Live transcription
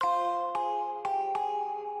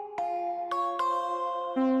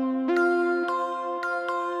Welcome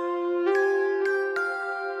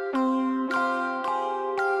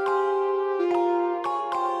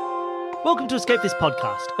to Escape This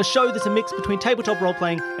Podcast, a show that's a mix between tabletop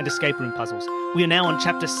role-playing and escape room puzzles. We are now on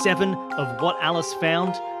Chapter 7 of What Alice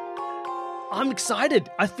Found. I'm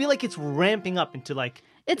excited. I feel like it's ramping up into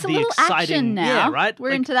it's the a little exciting, action now. Yeah, right?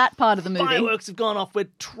 We're into that part of the movie. Fireworks have gone off. We're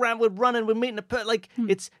running. We're meeting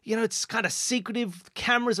it's it's kind of secretive.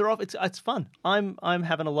 Cameras are off. It's fun. I'm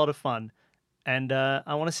having a lot of fun, and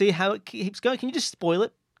I want to see how it keeps going. Can you just spoil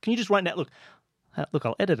it? Can you just right now look,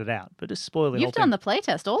 I'll edit it out, but just spoil it. You've done the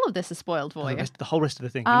playtest. All of this is spoiled for you. The whole rest of the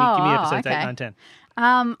thing. Give me episodes 8, 9, 10.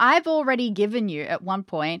 I've already given you, at one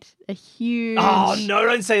point, a huge Oh, no,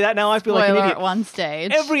 don't say that now. I feel like an idiot. at one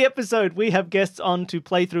stage. Every episode, we have guests on to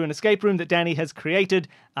play through an escape room that Danny has created.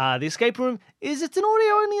 The escape room it's an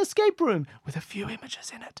audio-only escape room with a few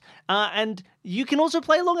images in it. And you can also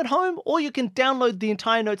play along at home, or you can download the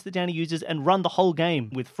entire notes that Danny uses and run the whole game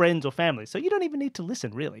with friends or family. So you don't even need to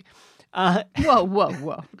listen, really.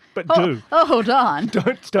 Whoa. But do. Hold on.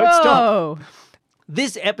 Don't stop.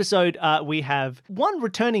 This episode, we have one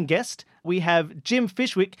returning guest. We have Jim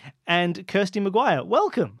Fishwick and Kirsty Maguire.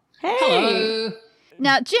 Welcome. Hey. Hello.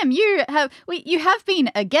 Now, Jim, you have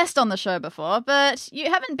been a guest on the show before, but you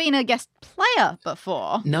haven't been a guest player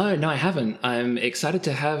before. No, I haven't. I'm excited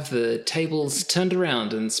to have the tables turned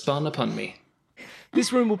around and spun upon me.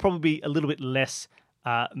 This room will probably be a little bit less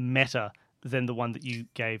meta than the one that you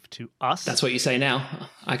gave to us. That's what you say now.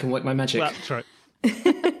 I can work my magic. Well, sorry.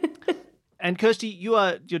 And Kirsty,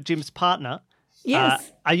 you're Jim's partner.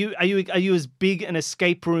 Yes. Are you as big an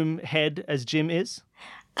escape room head as Jim is?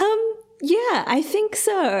 Yeah, I think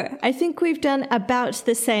so. I think we've done about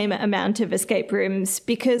the same amount of escape rooms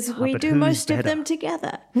because we but do who's most better? of them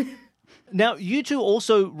together. Now, you two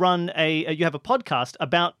also run you have a podcast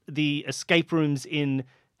about the escape rooms in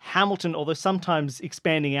Hamilton, although sometimes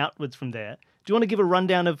expanding outwards from there. Do you want to give a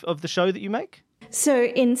rundown of the show that you make? So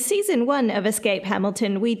in season 1 of Escape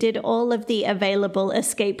Hamilton, we did all of the available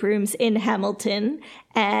escape rooms in Hamilton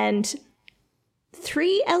and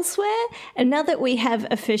 3 elsewhere. And now that we have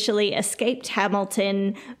officially escaped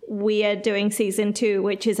Hamilton, we are doing season 2,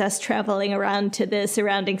 which is us traveling around to the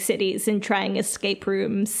surrounding cities and trying escape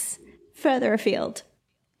rooms further afield.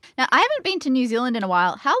 Now, I haven't been to New Zealand in a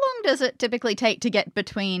while. How long does it typically take to get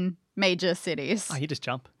between major cities? Oh, you just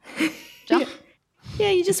jump. Jump? Yeah,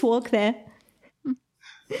 you just walk there.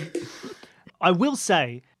 I will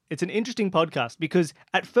say it's an interesting podcast because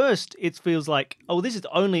at first it feels like, oh, this is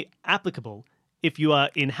only applicable if you are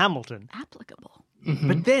in Hamilton. Applicable. Mm-hmm.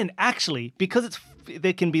 But then actually, because it's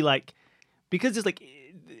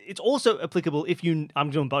also applicable if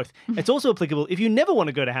I'm doing both. It's also applicable if you never want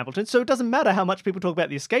to go to Hamilton. So it doesn't matter how much people talk about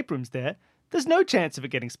the escape rooms there. There's no chance of it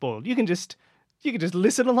getting spoiled. You can just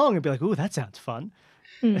listen along and be like, oh, that sounds fun.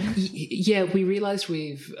 Yeah, we realized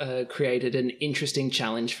we've created an interesting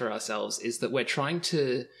challenge for ourselves, is that we're trying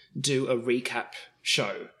to do a recap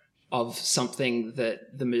show of something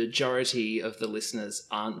that the majority of the listeners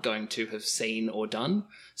aren't going to have seen or done.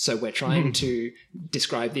 So we're trying to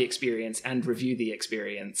describe the experience and review the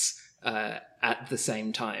experience at the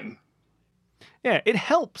same time. Yeah, it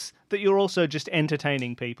helps that you're also just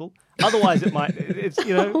entertaining people. Otherwise, it's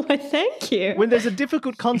Well, thank you. when there's a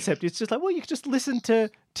difficult concept, it's just like, well, you can just listen to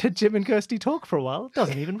Jim and Kirsty talk for a while. It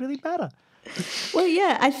doesn't even really matter. Well,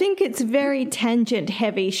 yeah, I think it's a very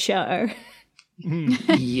tangent-heavy show.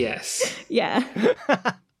 Yes. Yeah.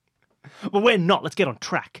 Well, we're not. Let's get on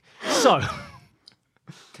track. So,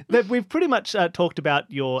 we've pretty much talked about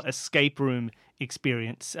your escape room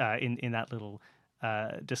experience in that little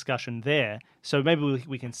discussion there. So maybe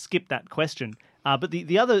we can skip that question. But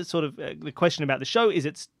the other sort of the question about the show is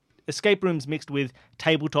it's escape rooms mixed with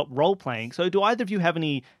tabletop role-playing. So do either of you have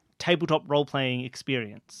any tabletop role-playing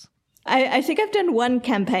experience? I think I've done one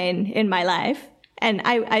campaign in my life, and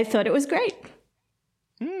I thought it was great.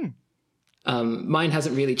 Mine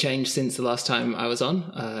hasn't really changed since the last time I was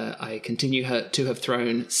on. I continue to have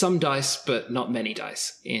thrown some dice, but not many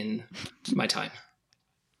dice in my time.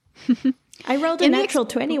 I rolled a natural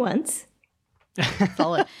 20 once.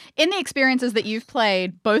 Solid. In the experiences that you've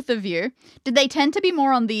played, both of you, did they tend to be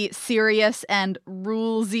more on the serious and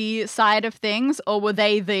rulesy side of things, or were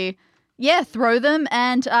they throw them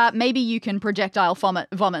and maybe you can projectile vomit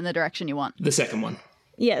in the direction you want? The second one.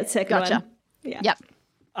 Yeah, second Gotcha. one. Yeah. Yep.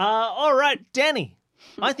 All right, Danny.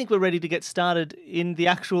 I think we're ready to get started in the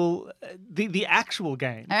actual the actual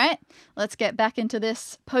game. All right. Let's get back into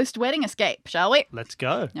this post-wedding escape, shall we? Let's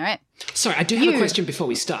go. All right. Sorry, I do have a question before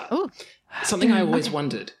we start. Ooh. Something I always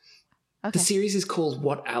wondered. Okay. The series is called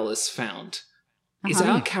What Alice Found. Is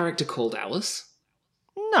Uh-huh. our character called Alice?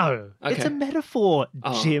 No, it's a Okay. metaphor,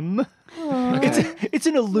 Oh. Jim. Okay. It's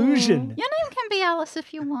an illusion. Your name can be Alice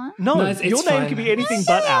if you want. No, No, it's your name fine. can be anything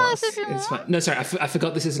but Alice. if you want. It's fine. No, sorry, I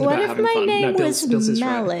forgot this isn't What about if having my fun. name No, was Bill's is right.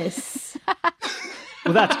 Malice?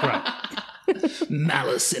 Well, that's great.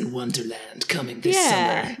 Malice in Wonderland coming this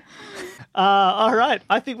Yeah. summer. All right,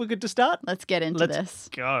 I think we're good to start. Let's get into Let's this.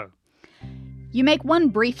 go. You make one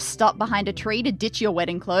brief stop behind a tree to ditch your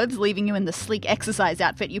wedding clothes, leaving you in the sleek exercise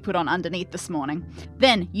outfit you put on underneath this morning.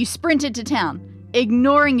 Then you sprint into town,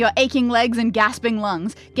 ignoring your aching legs and gasping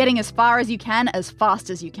lungs, getting as far as you can as fast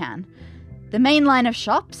as you can. The main line of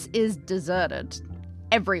shops is deserted.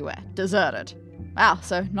 Everywhere deserted. Wow,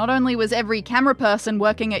 so not only was every camera person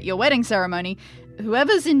working at your wedding ceremony,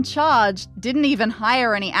 whoever's in charge didn't even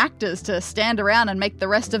hire any actors to stand around and make the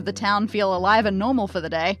rest of the town feel alive and normal for the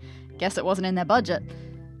day. Guess it wasn't in their budget.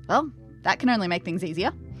 Well, that can only make things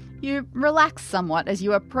easier. You relax somewhat as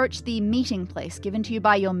you approach the meeting place given to you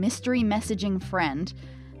by your mystery messaging friend.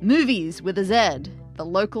 Movies with a Z, the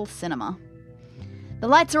local cinema. The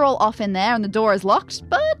lights are all off in there and the door is locked,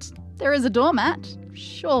 but there is a doormat.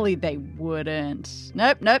 Surely they wouldn't.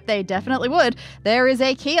 Nope, they definitely would. There is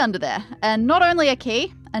a key under there. And not only a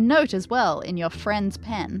key, a note as well in your friend's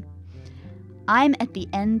pen. I'm at the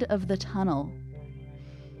end of the tunnel.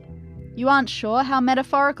 You aren't sure how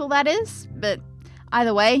metaphorical that is, but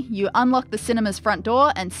either way, you unlock the cinema's front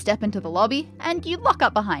door and step into the lobby, and you lock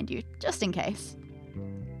up behind you, just in case.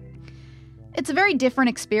 It's a very different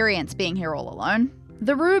experience being here all alone.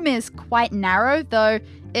 The room is quite narrow, though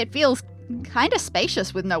it feels kind of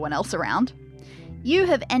spacious with no one else around. You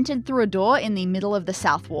have entered through a door in the middle of the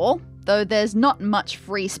south wall, though there's not much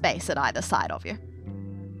free space at either side of you.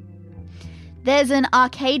 There's an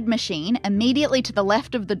arcade machine immediately to the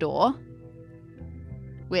left of the door,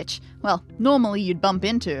 which, well, normally you'd bump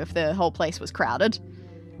into if the whole place was crowded.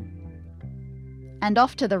 And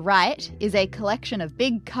off to the right is a collection of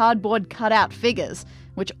big cardboard cutout figures,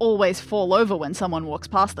 which always fall over when someone walks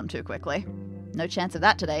past them too quickly. No chance of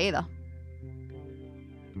that today either.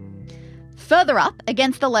 Further up,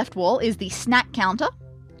 against the left wall, is the snack counter,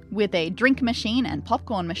 with a drink machine and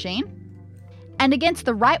popcorn machine. And against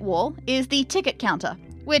the right wall is the ticket counter,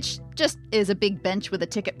 which just is a big bench with a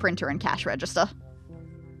ticket printer and cash register.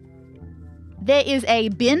 There is a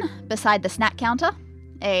bin beside the snack counter,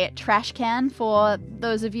 a trash can for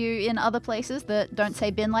those of you in other places that don't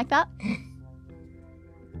say bin like that.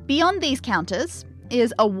 Beyond these counters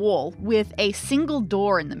is a wall with a single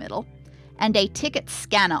door in the middle and a ticket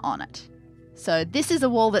scanner on it. So this is a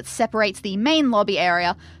wall that separates the main lobby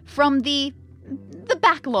area from the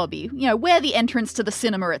back lobby, where the entrance to the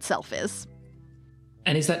cinema itself is.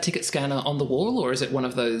 And is that ticket scanner on the wall, or is it one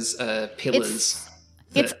of those pillars?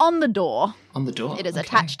 It's on the door. On the door. It is Okay.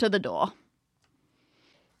 attached to the door.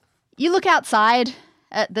 You look outside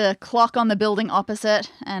at the clock on the building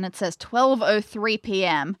opposite, and it says 12:03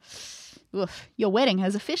 p.m. Oof, your wedding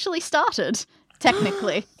has officially started.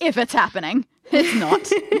 Technically, if it's happening. It's not.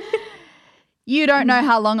 You don't know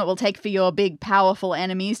how long it will take for your big, powerful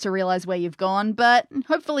enemies to realize where you've gone, but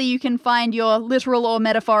hopefully you can find your literal or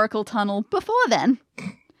metaphorical tunnel before then.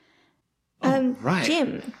 Right.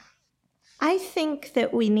 Jim, I think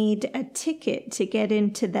that we need a ticket to get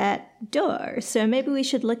into that door, so maybe we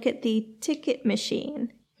should look at the ticket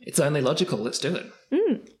machine. It's only logical. Let's do it.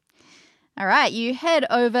 All right, you head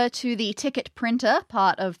over to the ticket printer,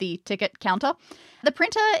 part of the ticket counter. The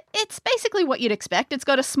printer, it's basically what you'd expect. It's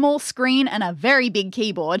got a small screen and a very big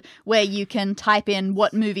keyboard where you can type in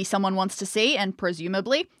what movie someone wants to see, and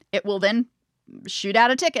presumably it will then shoot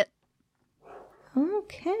out a ticket.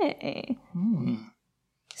 Okay.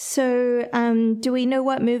 So, do we know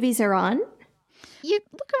what movies are on? You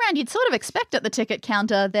look around, you'd sort of expect at the ticket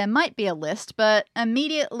counter there might be a list, but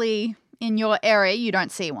immediately in your area you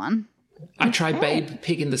don't see one. I try Babe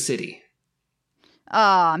Pig in the City. Oh,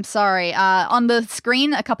 I'm sorry. On the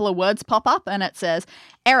screen, a couple of words pop up and it says,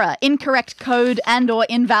 error, incorrect code and or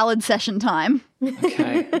invalid session time.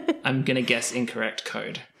 Okay. I'm going to guess incorrect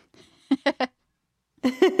code.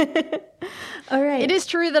 All right. It is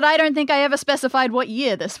true that I don't think I ever specified what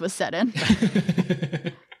year this was set in.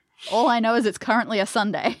 All I know is it's currently a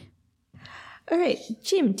Sunday. All right,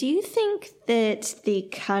 Jim, do you think that the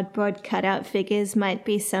cardboard cutout figures might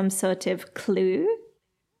be some sort of clue?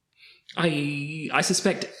 I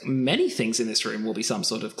suspect many things in this room will be some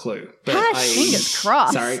sort of clue. But Fingers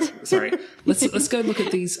crossed. Sorry. Let's go look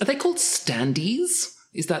at these. Are they called standees?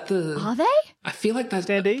 Is that the? Are they? I feel like that's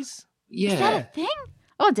Standees? Yeah. Is that a thing?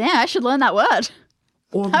 Oh, damn, I should learn that word.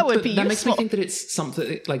 Or, That would but be that makes me useful. think that it's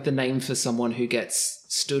something like the name for someone who gets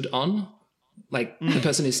stood on, like the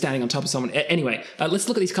person who's standing on top of someone. Anyway, let's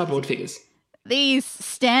look at these cardboard figures. these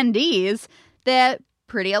standees, they're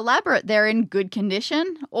pretty elaborate. They're in good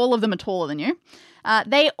condition. All of them are taller than you.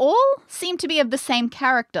 They all seem to be of the same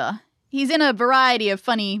character. He's in a variety of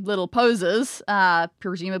funny little poses,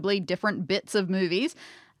 presumably different bits of movies,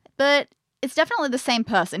 but it's definitely the same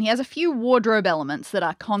person. He has a few wardrobe elements that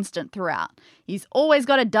are constant throughout. He's always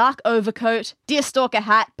got a dark overcoat, deerstalker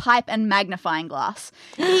hat, pipe, and magnifying glass.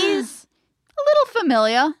 He's a little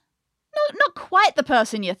familiar. Not quite the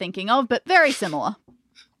person you're thinking of, but very similar.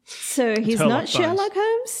 So he's Sherlock not Holmes. Sherlock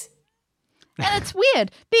Holmes? And it's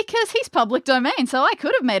weird because he's public domain, so I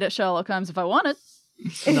could have made it Sherlock Holmes if I wanted.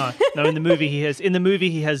 No. In the movie he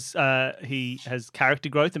has character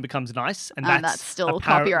growth and becomes nice, and that's still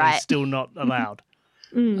apparently copyright. still not allowed.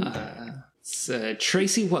 It's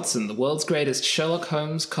Tracy Watson, the world's greatest Sherlock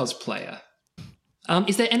Holmes cosplayer.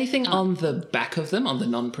 Is there anything on the back of them, on the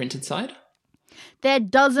non-printed side? There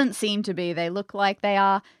doesn't seem to be. They look like they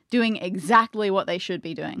are doing exactly what they should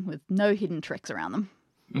be doing, with no hidden tricks around them.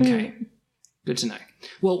 Okay. Good to know.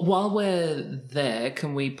 Well, while we're there,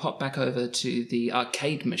 can we pop back over to the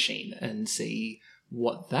arcade machine and see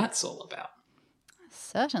what that's all about?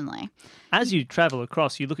 Certainly. As you travel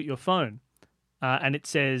across, you look at your phone, and it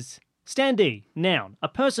says, standee, noun, a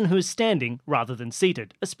person who is standing rather than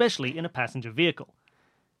seated, especially in a passenger vehicle.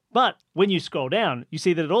 But when you scroll down, you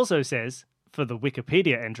see that it also says, for the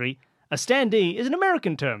Wikipedia entry, a standee is an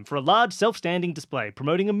American term for a large self-standing display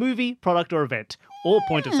promoting a movie, product, or event, or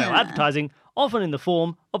point-of-sale advertising, often in the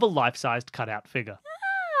form of a life-sized cutout figure.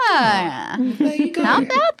 Ah, There you go. how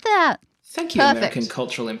about that? Thank you, Perfect. American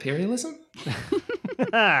cultural imperialism.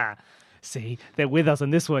 See, they're with us on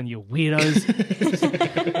this one, you weirdos.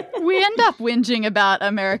 We end up whinging about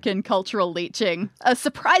American cultural leeching a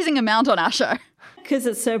surprising amount on our show. Because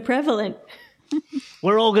it's so prevalent.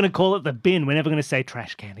 We're all going to call it the bin. We're never going to say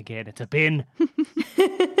trash can again. It's a bin.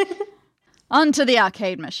 On to the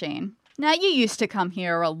arcade machine. Now, you used to come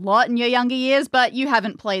here a lot in your younger years, but you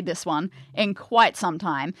haven't played this one in quite some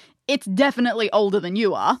time. It's definitely older than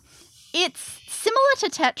you are. It's similar to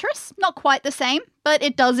Tetris, not quite the same, but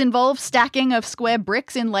it does involve stacking of square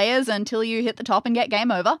bricks in layers until you hit the top and get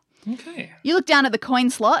game over. Okay. You look down at the coin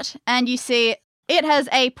slot and you see it has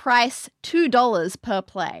a price $2 per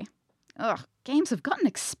play. Ugh, games have gotten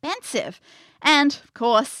expensive. And, of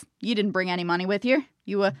course, you didn't bring any money with you.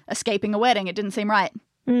 You were escaping a wedding. It didn't seem right.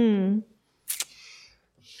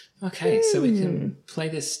 Okay, so we can play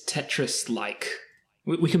this Tetris-like.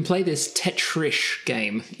 We can play this Tetrish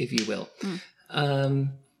game, if you will.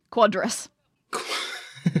 Quadrus.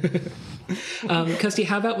 Kirsty,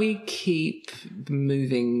 how about we keep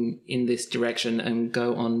moving in this direction and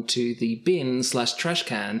go on to the bin/trash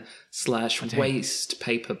can/waste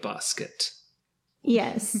paper basket?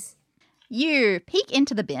 Yes. You peek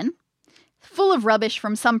into the bin, full of rubbish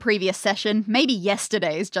from some previous session, maybe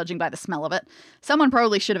yesterday's, judging by the smell of it. Someone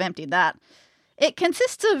probably should have emptied that. It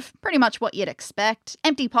consists of pretty much what you'd expect: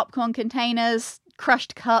 empty popcorn containers,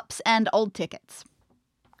 crushed cups, and old tickets.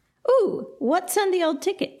 Ooh, what's on the old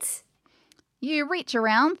tickets? You reach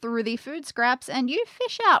around through the food scraps and you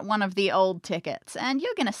fish out one of the old tickets, and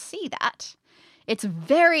you're going to see that. It's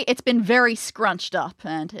been very scrunched up,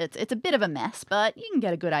 and it's a bit of a mess, but you can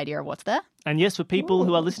get a good idea of what's there. And yes, for people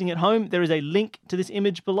who are listening at home, there is a link to this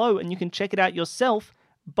image below, and you can check it out yourself.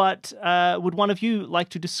 But would one of you like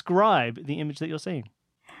to describe the image that you're seeing?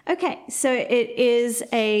 Okay, so it is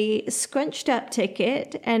a scrunched up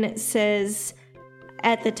ticket, and it says,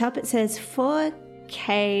 at the top it says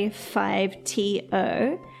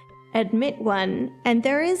 4K5TO, admit one, and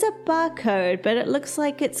there is a barcode, but it looks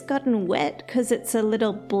like it's gotten wet because it's a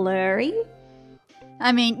little blurry.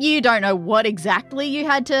 I mean, you don't know what exactly you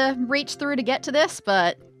had to reach through to get to this,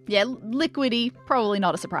 but yeah, liquidy, probably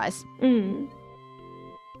not a surprise.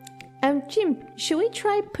 Jim, should we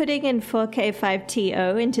try putting in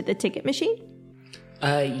 4K5TO into the ticket machine?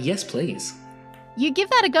 Yes, please. You give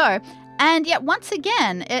that a go, and yet once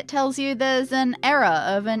again, it tells you there's an error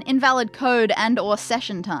of an invalid code and or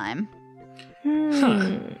session time.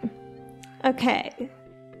 Okay.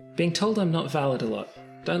 Being told I'm not valid a lot.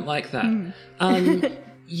 Don't like that.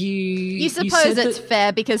 You suppose said it's that-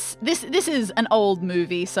 fair because this is an old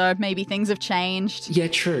movie, so maybe things have changed. Yeah,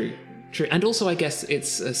 true. And also, I guess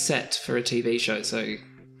it's a set for a TV show, so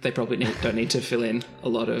they probably don't need to fill in a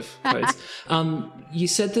lot of codes. You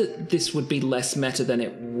said that this would be less meta than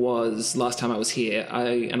it was last time I was here,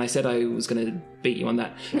 and I said I was going to beat you on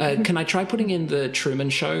that. Can I try putting in the Truman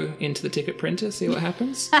Show into the ticket printer, see what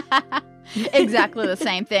happens? Exactly the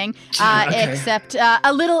same thing, Okay. except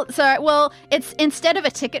a little. Well, it's instead of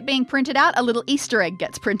a ticket being printed out, a little Easter egg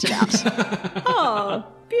gets printed out. Oh,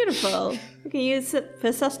 beautiful. We can use it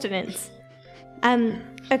for sustenance.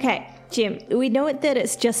 Okay, Jim, we know that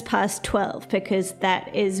it's just past 12 because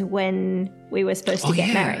that is when we were supposed to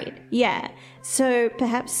get married. Yeah. So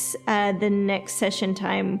perhaps the next session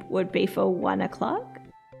time would be for 1 o'clock?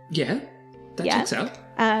 Yeah, that checks out.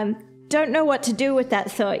 Don't know what to do with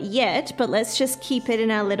that thought yet, but let's just keep it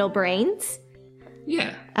in our little brains.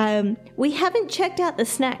 Yeah. We haven't checked out the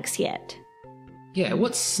snacks yet. Yeah,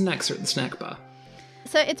 what snacks are at the snack bar?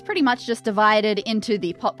 So it's pretty much just divided into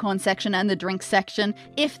the popcorn section and the drink section.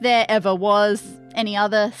 If there ever was any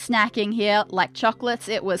other snacking here, like chocolates,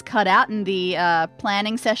 it was cut out in the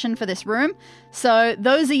planning session for this room. So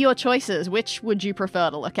those are your choices. Which would you prefer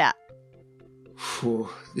to look at? Whew,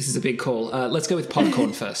 this is a big call. Let's go with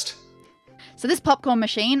popcorn first. So this popcorn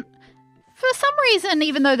machine, for some reason,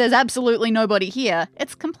 even though there's absolutely nobody here,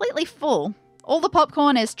 it's completely full. All the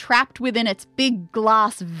popcorn is trapped within its big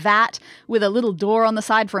glass vat with a little door on the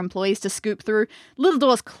side for employees to scoop through. Little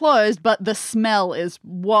door's closed, but the smell is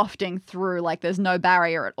wafting through like there's no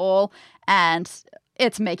barrier at all, and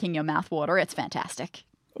it's making your mouth water. It's fantastic.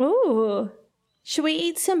 Ooh. Should we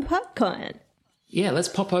eat some popcorn? Yeah, let's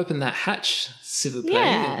pop open that hatch, s'il vous plaît.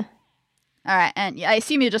 Yeah. All right, and I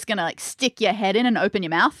assume you're just going to like stick your head in and open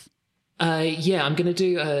your mouth? Yeah, I'm going to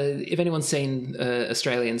do, if anyone's seen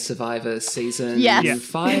Australian Survivor season Yes.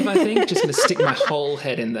 5, I think, just going to stick my whole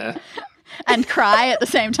head in there. And cry at the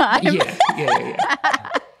same time? Yeah.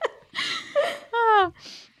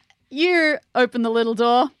 You open the little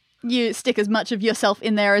door. You stick as much of yourself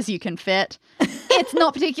in there as you can fit. It's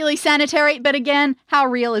not particularly sanitary, but again, how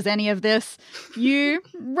real is any of this? You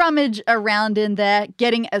rummage around in there,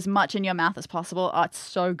 getting as much in your mouth as possible. Oh, it's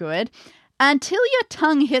so good. Until your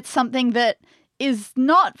tongue hits something that is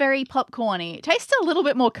not very popcorny. It tastes a little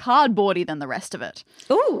bit more cardboardy than the rest of it.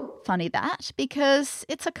 Ooh. Funny that, because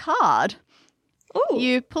it's a card. Ooh.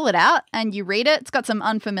 You pull it out and you read it. It's got some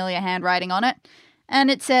unfamiliar handwriting on it. And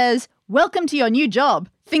it says, "Welcome to your new job.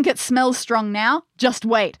 Think it smells strong now? Just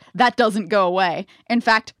wait. That doesn't go away. In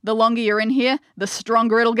fact, the longer you're in here, the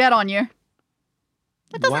stronger it'll get on you."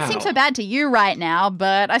 That doesn't seem so bad to you right now,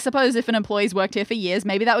 but I suppose if an employee's worked here for years,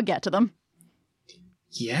 maybe that would get to them.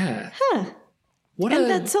 Yeah. Huh. And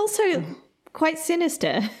that's also quite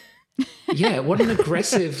sinister. Yeah, what an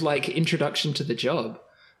aggressive, introduction to the job.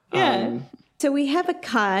 Yeah. So we have a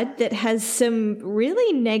card that has some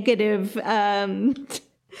really negative negative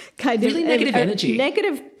energy.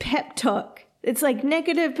 Negative pep talk. It's like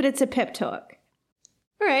negative, but it's a pep talk.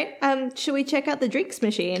 All right. Should we check out the drinks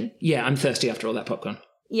machine? Yeah, I'm thirsty after all that popcorn.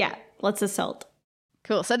 Yeah, let's assault.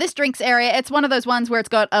 Cool. So this drinks area, it's one of those ones where it's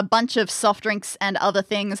got a bunch of soft drinks and other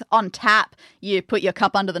things on tap. You put your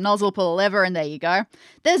cup under the nozzle, pull a lever, and there you go.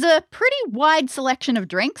 There's a pretty wide selection of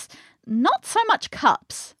drinks, not so much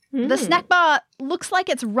cups. The snack bar looks like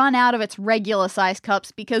it's run out of its regular size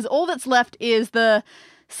cups because all that's left is the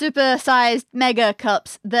super-sized mega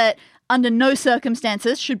cups that under no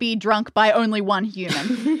circumstances should be drunk by only one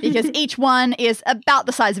human because each one is about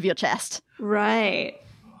the size of your chest. Right.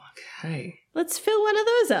 Okay. Let's fill one of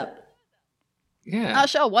those up. Yeah. Oh,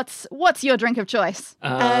 sure. What's your drink of choice? Do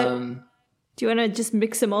you want to just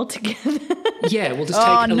mix them all together? Yeah, we'll just take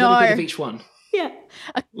a little bit of each one. Yeah.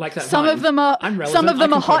 Like that. Some vine. of them are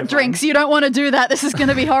hot drinks. You don't want to do that. This is going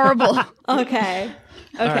to be horrible. Okay.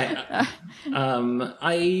 All right.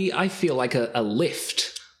 I feel like a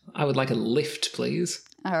lift. I would like a lift, please.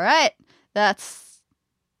 All right.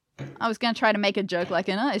 I was going to try to make a joke like,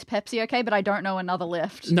 is Pepsi okay? But I don't know another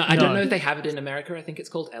lift. No, I don't know if they have it in America. I think it's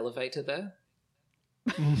called elevator there.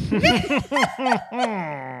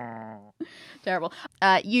 Terrible.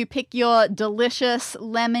 You pick your delicious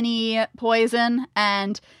lemony poison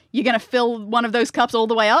and you're going to fill one of those cups all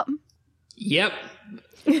the way up? Yep.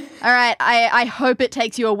 All right. I hope it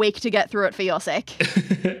takes you a week to get through it for your sake.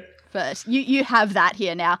 But you have that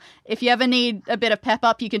here now. If you ever need a bit of pep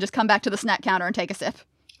up, you can just come back to the snack counter and take a sip.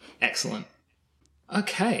 Excellent.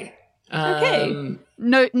 Okay.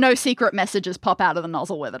 No secret messages pop out of the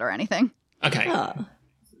nozzle with it or anything. Okay. Oh.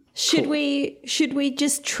 Should we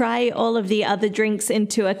just try all of the other drinks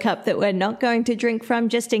into a cup that we're not going to drink from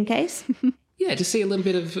just in case? Yeah, just see a little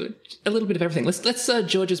bit of everything. Let's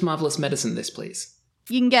George's Marvelous Medicine this, please.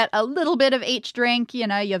 You can get a little bit of each drink,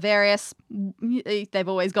 your various, they've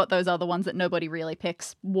always got those other ones that nobody really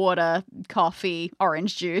picks, water, coffee,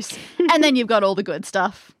 orange juice, and then you've got all the good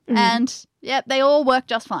stuff. And, yeah, they all work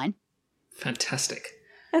just fine. Fantastic.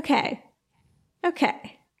 Okay.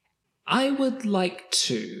 I would like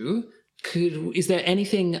to, is there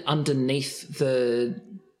anything underneath the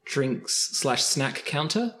drinks/snack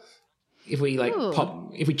counter? If we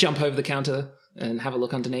if we jump over the counter and have a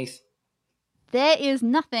look underneath? There is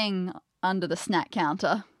nothing under the snack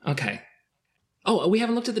counter. Okay. Oh, we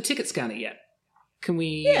haven't looked at the ticket scanner yet. Can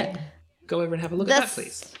we go over and have a look at that,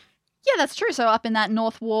 please? Yeah, that's true. So up in that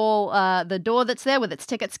north wall, the door that's there with its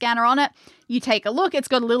ticket scanner on it, you take a look. It's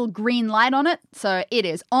got a little green light on it. So it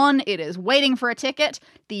is on. It is waiting for a ticket.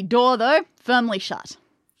 The door, though, firmly shut.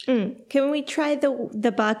 Can we try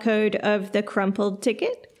the barcode of the crumpled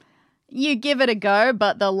ticket? You give it a go,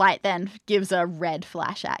 but the light then gives a red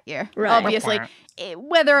flash at you. Right. Obviously,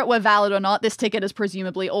 whether it were valid or not, this ticket has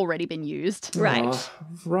presumably already been used. Right. Oh,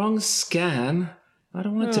 wrong scan. I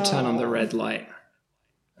don't want it to turn on the red light.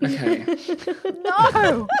 Okay.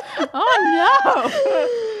 No! Oh,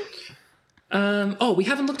 no! We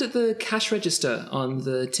haven't looked at the cash register on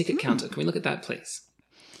the ticket counter. Can we look at that, please?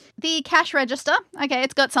 The cash register, okay,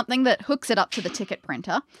 it's got something that hooks it up to the ticket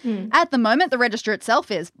printer. At the moment, the register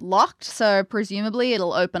itself is locked, so presumably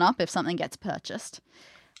it'll open up if something gets purchased.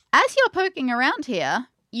 As you're poking around here,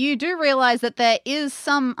 you do realise that there is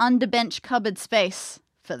some underbench cupboard space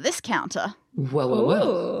for this counter.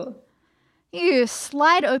 Well. You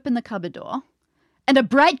slide open the cupboard door, and a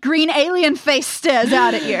bright green alien face stares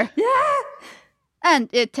out at you. And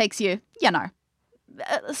it takes you,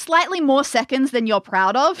 slightly more seconds than you're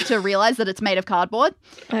proud of to realise that it's made of cardboard.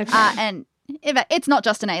 Okay. And it's not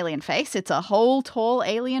just an alien face, it's a whole tall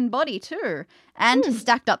alien body too. And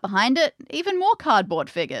stacked up behind it, even more cardboard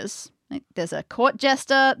figures. There's a court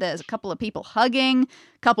jester, there's a couple of people hugging,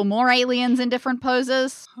 a couple more aliens in different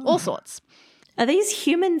poses, all sorts. Are these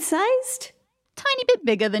human-sized? Tiny bit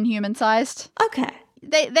bigger than human-sized. Okay.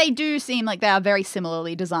 They do seem like they are very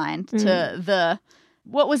similarly designed to the...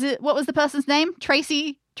 What was the person's name?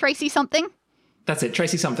 Tracy something? That's it,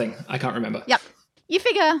 Tracy something. I can't remember. Yep. You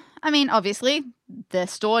figure, obviously, they're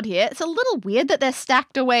stored here. It's a little weird that they're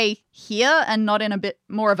stacked away here and not in a bit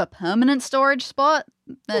more of a permanent storage spot.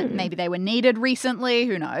 Maybe they were needed recently.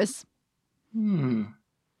 Who knows?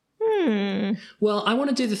 Well, I want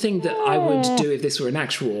to do the thing that I would do if this were an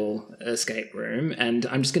actual escape room, and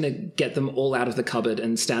I'm just going to get them all out of the cupboard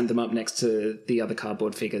and stand them up next to the other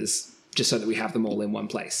cardboard figures, just so that we have them all in one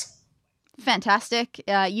place. Fantastic.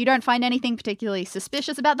 You don't find anything particularly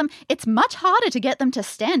suspicious about them. It's much harder to get them to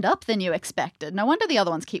stand up than you expected. No wonder the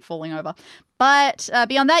other ones keep falling over. But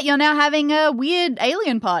beyond that, you're now having a weird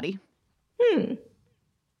alien party.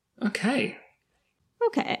 Okay.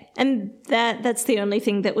 Okay. And that's the only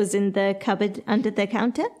thing that was in the cupboard under the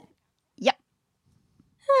counter? Yep.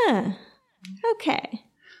 Okay.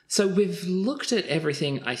 So we've looked at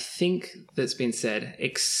everything, I think, that's been said,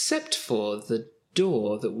 except for the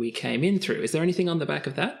door that we came in through. Is there anything on the back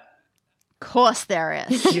of that? Of course there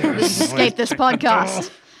is. Escape this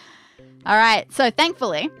podcast. All right. So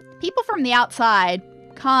thankfully, people from the outside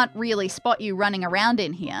can't really spot you running around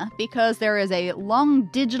in here because there is a long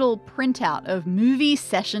digital printout of movie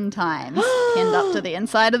session times pinned up to the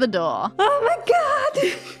inside of the door. Oh my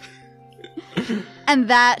God! And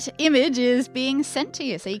that image is being sent to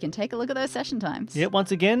you, so you can take a look at those session times. Yeah,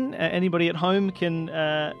 once again, anybody at home can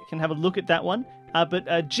have a look at that one.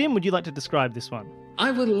 But Jim, would you like to describe this one?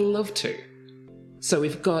 I would love to. So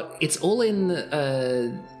we've got, it's all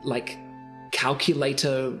in like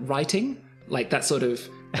calculator writing, like that sort of,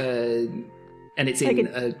 and it's like in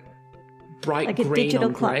a bright like a green digital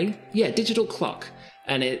on clock. grey. Yeah, digital clock.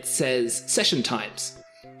 And it says session times.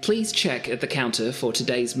 Please check at the counter for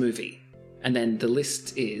today's movie. And then the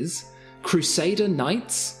list is Crusader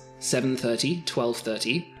Knights, 7:30,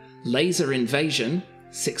 12:30, Laser Invasion,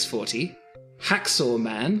 6:40, Hacksaw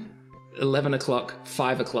Man, 11 o'clock,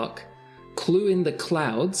 5 o'clock, Clue in the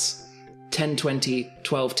Clouds, 10:20,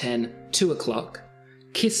 12:10, 2 o'clock,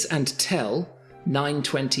 Kiss and Tell,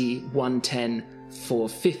 9:20, 1:10,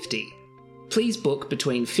 4:50. Please book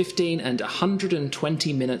between 15 and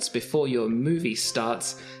 120 minutes before your movie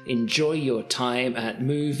starts. Enjoy your time at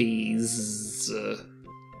movies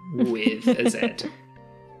with a Z.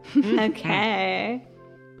 Okay.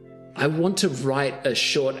 I want to write a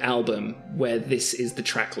short album where this is the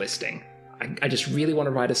track listing. I just really want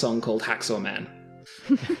to write a song called Hacksaw Man.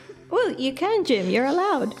 Well, you can, Jim. You're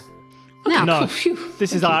allowed. No, Phew.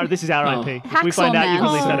 this is our IP. If we find out, you can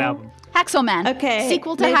release that album. Hacksaw Man. Okay,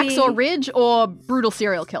 Sequel to maybe- Hacksaw Ridge or Brutal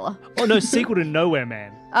Serial Killer? Oh no, sequel to Nowhere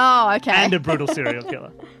Man Oh, okay. and a brutal serial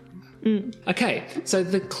killer. Okay, so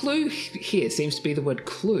the clue here seems to be the word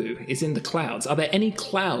clue is in the clouds. Are there any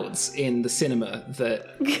clouds in the cinema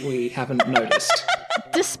that we haven't noticed?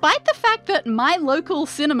 Despite the fact that my local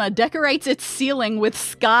cinema decorates its ceiling with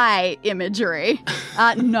sky imagery,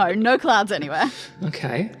 no clouds anywhere.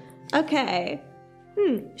 Okay. Okay.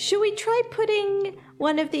 Should we try putting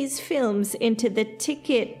one of these films into the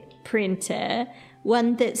ticket printer?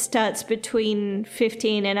 One that starts between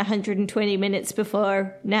 15 and 120 minutes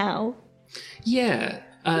before now? Yeah.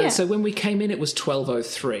 So when we came in, it was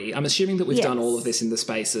 12:03. I'm assuming that we've done all of this in the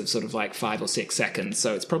space of sort of like 5 or 6 seconds,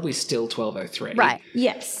 so it's probably still 12:03. Right.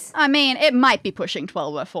 Yes. I mean, it might be pushing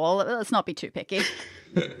 12:04. Let's not be too picky.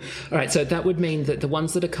 All right, so that would mean that the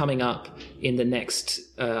ones that are coming up in the next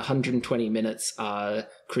 120 minutes are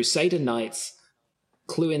Crusader Knights,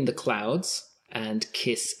 Clue in the Clouds, and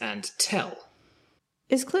Kiss and Tell.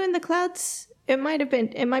 Is Clue in the Clouds? It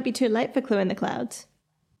might be too late for Clue in the Clouds.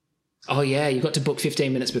 Oh yeah, you got to book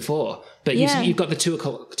 15 minutes before, but you've got the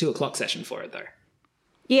 2 o'clock session for it though.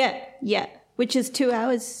 Yeah, which is 2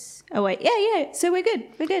 hours away. Yeah. So we're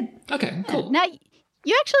good. Okay, cool. Now,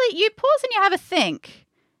 you pause and you have a think.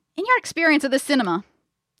 In your experience at the cinema,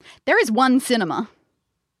 there is one cinema.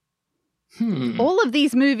 All of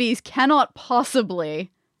these movies cannot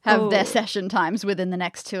possibly have their session times within the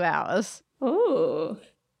next 2 hours. Oh.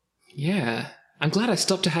 Yeah, I'm glad I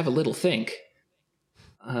stopped to have a little think.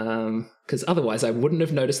 Because otherwise I wouldn't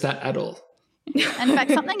have noticed that at all. And in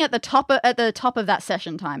fact, something at the top of that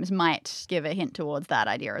session times might give a hint towards that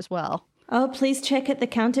idea as well. Oh, please check at the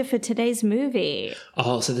counter for today's movie.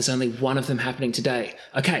 Oh, so there's only one of them happening today.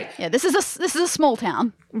 Okay. Yeah, this is a small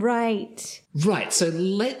town. Right. Right, so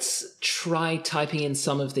let's try typing in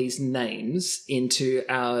some of these names into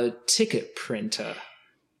our ticket printer.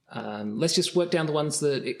 Let's just work down the ones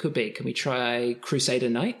that it could be. Can we try Crusader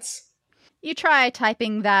Knights? You try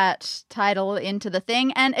typing that title into the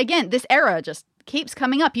thing, and again, this error just keeps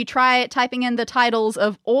coming up. You try typing in the titles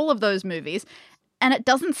of all of those movies, and it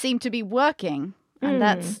doesn't seem to be working. And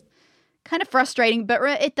that's kind of frustrating, but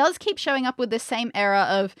it does keep showing up with this same error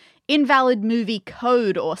of invalid movie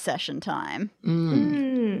code or session time.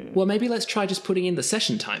 Well, maybe let's try just putting in the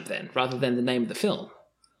session time then, rather than the name of the film.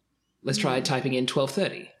 Let's try typing in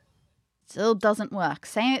 12:30. Still doesn't work.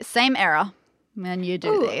 Same error when you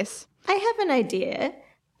do these. I have an idea.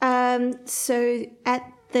 So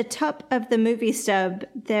at the top of the movie stub,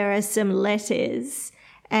 there are some letters,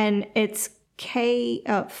 and it's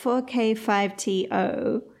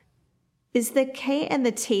 4K5TO. Is the K and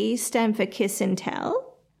the T stand for Kiss and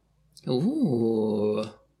Tell? Ooh.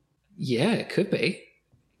 Yeah, it could be.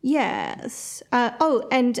 Yes.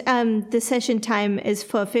 And the session time is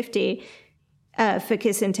 4:50 for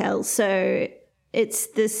Kiss and Tell. So it's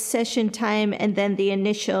the session time and then the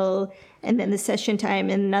initial and then the session time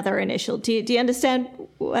and another initial. Do you understand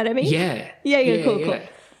what I mean? Yeah. Yeah, cool. Okay.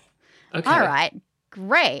 All right,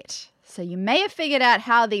 great. So you may have figured out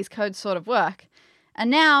how these codes sort of work.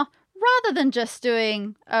 And now, rather than just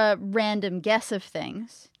doing a random guess of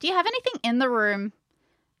things, do you have anything in the room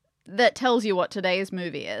that tells you what today's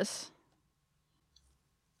movie is?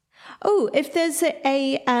 Oh, if there's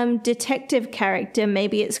a detective character,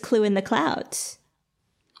 maybe it's Clue in the Clouds.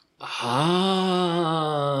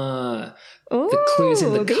 Ah. Ooh, The clue's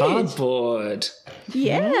in the good. cardboard.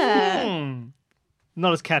 Yeah.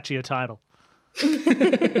 Not as catchy a title.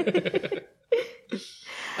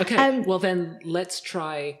 Okay, well then let's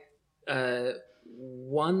try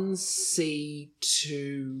 1C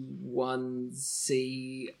to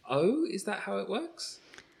 1CO. Is that how it works?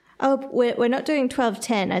 Oh, we're not doing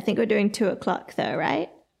 12:10. I think we're doing 2 o'clock though,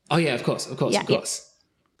 right? Oh yeah, of course. Yeah.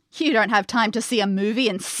 You don't have time to see a movie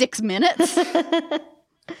in 6 minutes.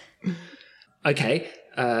 Okay,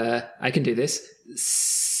 I can do this.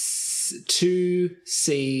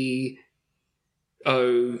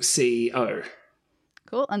 2COCO.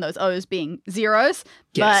 Cool, and those O's being zeros.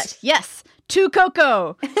 Yes. But yes, to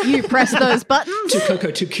Coco. You press those buttons. Too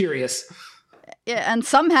Coco, too curious. Yeah, and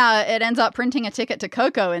somehow it ends up printing a ticket to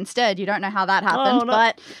Coco instead. You don't know how that happened, Oh, no.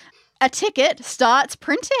 but a ticket starts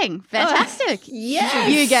printing. Fantastic.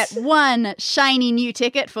 yes. You get one shiny new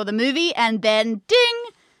ticket for the movie, and then ding,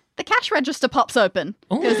 the cash register pops open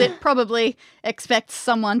because it probably expects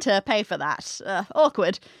someone to pay for that.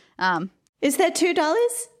 Awkward. Is that $2?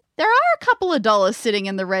 There are a couple of dollars sitting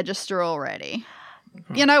in the register already.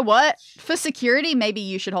 You know what? For security, maybe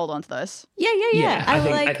you should hold on to those. Yeah.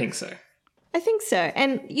 I think so. I think so.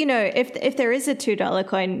 And, if there is a $2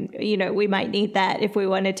 coin, we might need that if we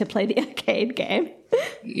wanted to play the arcade game.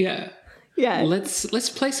 Yeah. Yeah. Let's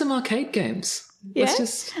play some arcade games. Yeah?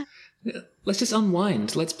 Let's just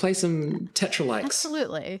unwind. Let's play some Tetralikes.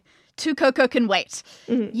 Absolutely. 2 Coco can wait.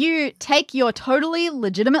 You take your totally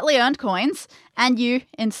legitimately earned coins and you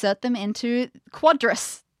insert them into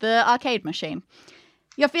Quadris, the arcade machine.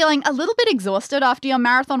 You're feeling a little bit exhausted after your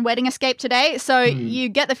marathon wedding escape today, so you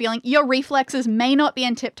get the feeling your reflexes may not be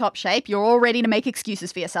in tip-top shape. You're all ready to make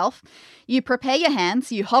excuses for yourself. You prepare your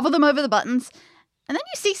hands, you hover them over the buttons, and then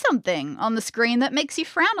you see something on the screen that makes you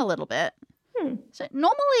frown a little bit. So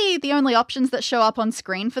normally the only options that show up on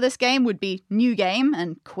screen for this game would be new game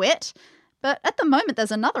and quit, But at the moment,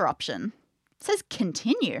 there's another option. It says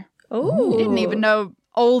continue. Oh. Didn't even know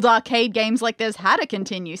old arcade games like this had a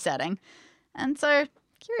continue setting. And so,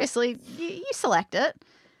 curiously, you select it.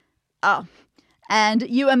 Oh. And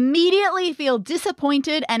you immediately feel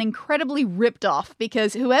disappointed and incredibly ripped off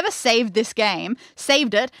because whoever saved this game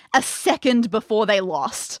saved it a second before they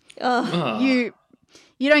lost.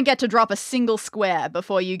 You don't get to drop a single square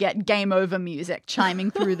before you get game over music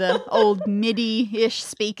chiming through the old MIDI-ish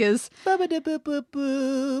speakers.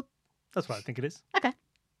 Ba-ba-da-boop-boop-boop. That's what I think it is. Okay.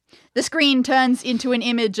 The screen turns into an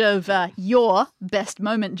image of your best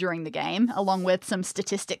moment during the game, along with some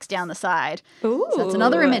statistics down the side. Ooh. So that's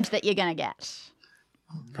another image that you're going to get.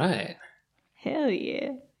 Right. Hell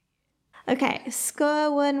yeah. Okay,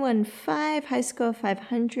 score 115, high score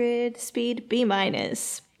 500, speed B-.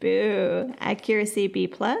 Boo. Accuracy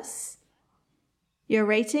B+. Your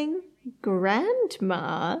rating?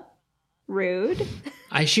 Grandma. Rude.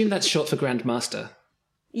 I assume that's short for Grandmaster.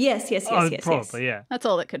 Yes. Probably, yeah. That's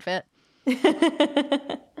all that could fit.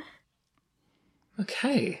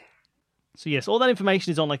 Okay. So yes, all that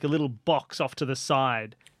information is on like a little box off to the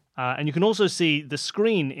side. And you can also see the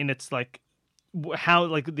screen in its like how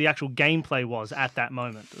like the actual gameplay was at that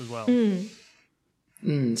moment as well.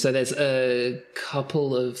 So there's a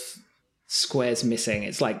couple of squares missing.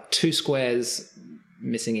 It's like 2 squares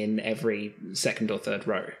missing in every second or third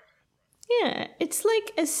row. Yeah, it's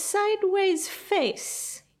like a sideways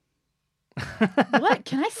face. What?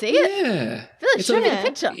 Can I see it? Yeah. Really, show me the yeah.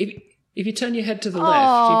 picture. If you turn your head to the left, you've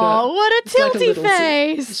Oh, got what a it's like tilty little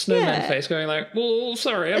face. snowman Yeah. face going like, well,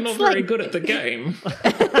 sorry, I'm It's not very like- good at the game.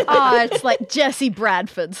 Oh, it's like Jesse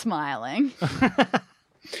Bradford smiling.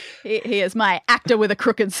 He is my actor with a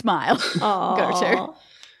crooked smile. Go-to.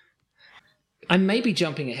 I may be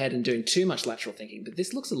jumping ahead and doing too much lateral thinking, but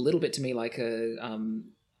this looks a little bit to me like a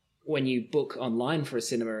when you book online for a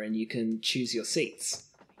cinema and you can choose your seats.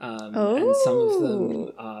 And some of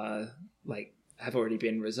them are like have already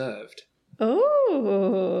been reserved.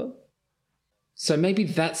 Oh. So maybe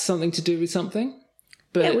that's something to do with something.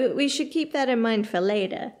 But Yeah, we should keep that in mind for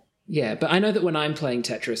later. yeah, but I know that when I'm playing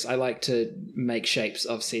Tetris, I like to make shapes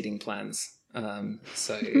of seating plans.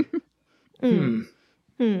 Okay.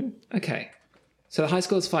 So the high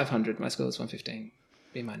score is 500, my score is 115.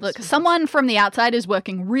 B-. Look, someone from the outside is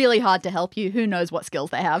working really hard to help you. Who knows what skills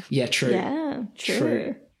they have? Yeah, true. Yeah,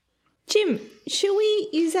 true. Jim, should we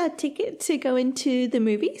use our ticket to go into the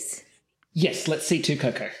movies? Yes, let's see to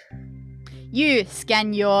Coco. You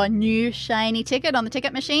scan your new shiny ticket on the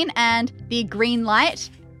ticket machine and the green light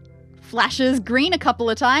flashes green a couple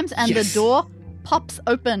of times and Yes. the door pops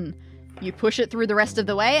open. You push it through the rest of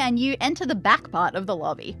the way and you enter the back part of the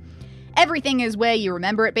lobby. Everything is where you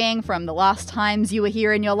remember it being from the last times you were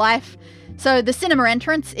here in your life. So the cinema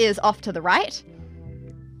entrance is off to the right.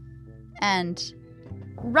 And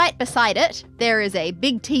right beside it, there is a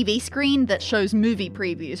big TV screen that shows movie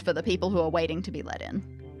previews for the people who are waiting to be let in.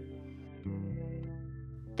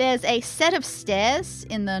 There's a set of stairs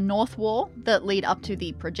in the north wall that lead up to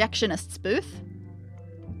the projectionist's booth.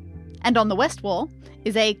 And on the west wall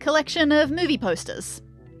is a collection of movie posters.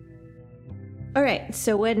 All right,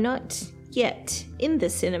 so we're not yet in the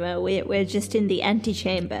cinema. We're just in the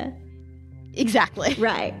antechamber. Exactly.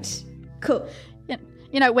 Right. Cool.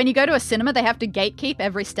 You know, when you go to a cinema, they have to gatekeep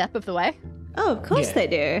every step of the way. Oh, of course Yeah. they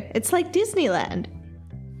do. It's like Disneyland.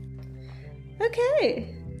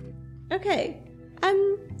 Okay.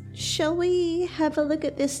 Shall we have a look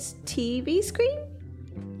at this TV screen?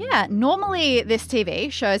 Yeah, normally this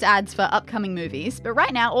TV shows ads for upcoming movies, but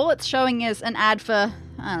right now all it's showing is an ad for,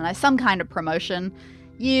 I don't know, some kind of promotion.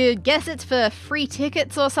 You guess it's for free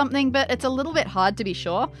tickets or something, but it's a little bit hard to be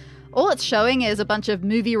sure. All it's showing is a bunch of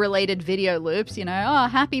movie-related video loops, you know, oh,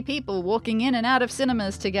 happy people walking in and out of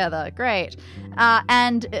cinemas together, great.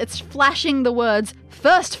 And it's flashing the words,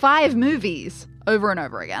 first 5 movies, over and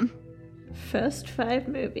over again. First 5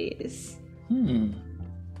 movies.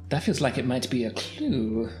 That feels like it might be a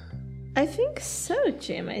clue. I think so,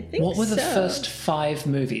 Jim. I think so. What were the first 5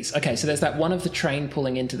 movies? Okay, so there's that one of the train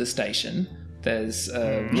pulling into the station. There's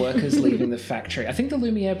workers leaving the factory. I think the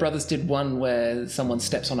Lumiere brothers did one where someone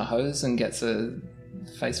steps on a hose and gets a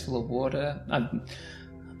face full of water.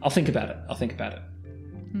 I'll think about it.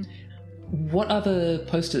 What are the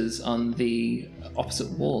posters on the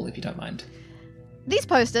opposite wall, if you don't mind? These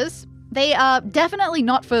posters, they are definitely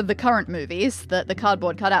not for the current movies that the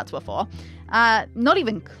cardboard cutouts were for. Not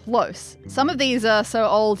even close. Some of these are so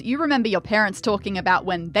old you remember your parents talking about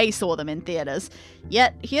when they saw them in theaters.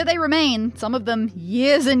 Yet here they remain, some of them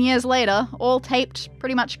years and years later, all taped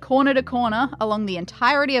pretty much corner to corner along the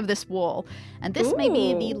entirety of this wall. And this may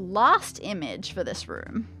be the Ooh. last image for this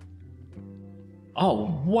room.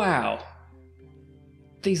 Oh, wow.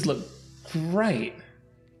 These look great.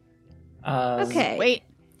 Okay. Wait.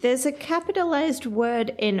 There's a capitalized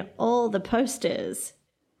word in all the posters.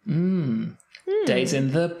 Days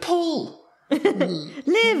in the pool.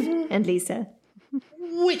 Liv and Lisa.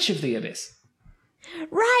 Which of the abyss?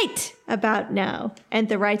 Right about now. And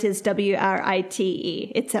the right is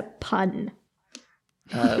WRITE. It's a pun.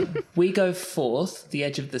 We go forth, the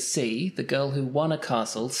edge of the sea, the girl who won a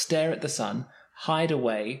castle, stare at the sun, hide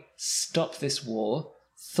away, stop this war,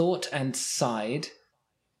 thought and sighed,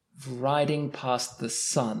 riding past the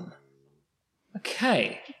sun.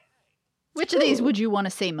 Okay. Which of these would you want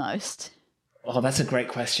to see most? Oh, that's a great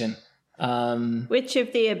question. Which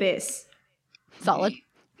of the abyss? Solid.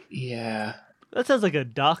 Yeah. That sounds like a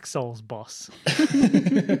Dark Souls boss.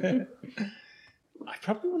 I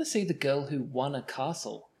probably want to see the girl who won a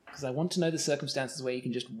castle, because I want to know the circumstances where you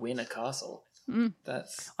can just win a castle.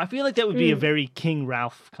 That's I feel like that would be a very King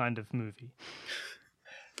Ralph kind of movie.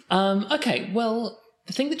 okay. Well,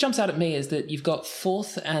 the thing that jumps out at me is that you've got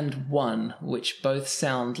 4th and 1, which both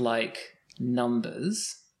sound like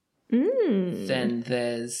numbers. Then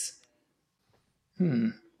there's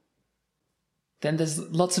Then there's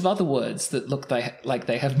lots of other words that look like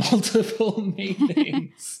they have multiple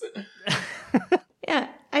meanings. Yeah,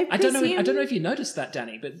 I don't know if you noticed that,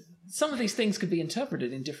 Danny, but some of these things could be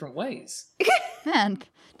interpreted in different ways. Man, do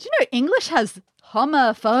you know English has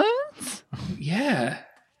homophones? Yeah.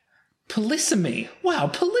 Polysemy. Wow,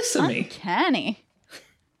 polysemy. Uncanny.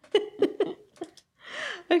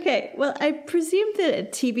 Okay, well, I presume that a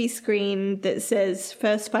TV screen that says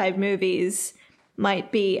first 5 movies might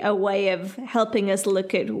be a way of helping us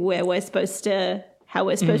look at how we're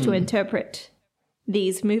supposed to interpret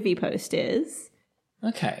these movie posters.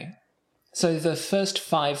 Okay. So the first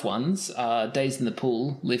 5 ones are Days in the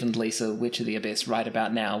Pool, Liv and Lisa, Witch of the Abyss, Right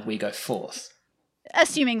About Now, We Go Forth.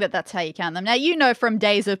 Assuming that that's how you count them. Now, you know from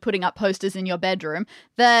days of putting up posters in your bedroom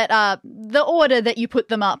that the order that you put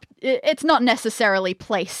them up, it's not necessarily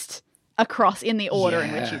placed across in the order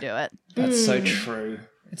in which you do it. That's so true.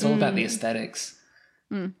 It's all about the aesthetics.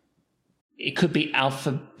 It could be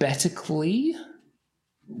alphabetically,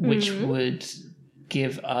 which would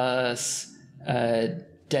give us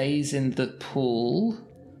Days in the Pool,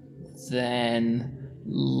 then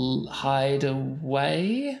Hide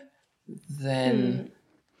Away, then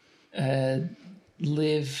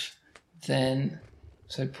Live, then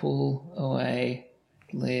so Pool, Away,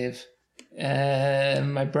 Live.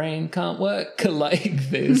 My brain can't work like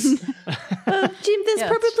this. Jim, there's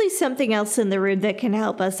probably something else in the room that can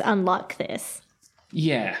help us unlock this.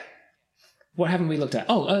 Yeah. What haven't we looked at?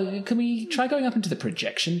 Oh, can we try going up into the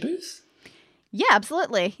projection booth? Yeah,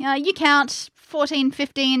 absolutely. You count 14,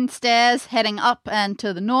 15 stairs heading up and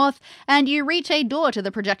to the north, and you reach a door to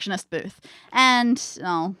the projectionist booth. And,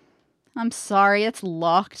 I'm sorry, it's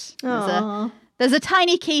locked. There's a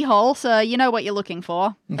tiny keyhole, so you know what you're looking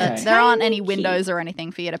for. Okay. There aren't any windows or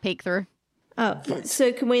anything for you to peek through. Oh,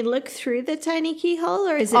 so can we look through the tiny keyhole,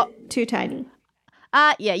 or is it too tiny?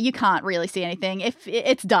 Yeah, you can't really see anything. If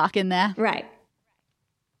it's dark in there. Right.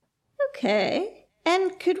 Okay.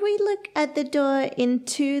 And could we look at the door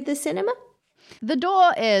into the cinema? The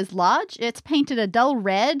door is large. It's painted a dull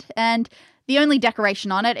red, and the only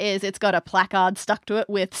decoration on it is it's got a placard stuck to it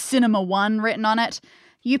with Cinema 1 written on it.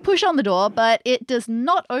 You push on the door, but it does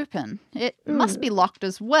not open. It must be locked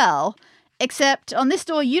as well. Except on this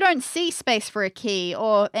door, you don't see space for a key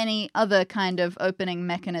or any other kind of opening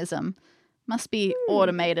mechanism. Must be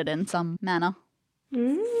automated in some manner.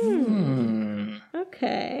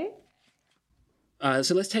 Okay.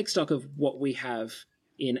 So let's take stock of what we have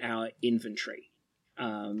in our inventory,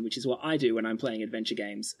 which is what I do when I'm playing adventure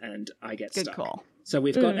games and I get Good stuck. call. So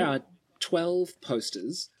we've got our 12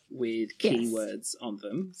 posters with keywords on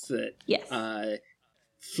them that are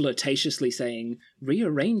flirtatiously saying,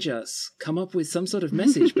 rearrange us, come up with some sort of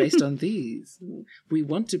message based on these. We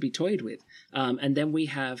want to be toyed with. And then we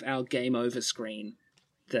have our game over screen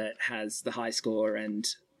that has the high score and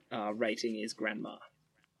rating is grandma.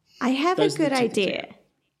 I have Those a are the good two idea.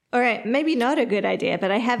 All right, maybe not a good idea,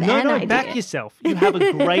 but I have an No, idea. back yourself. You have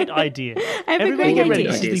a great idea. I have a Everybody great get ready.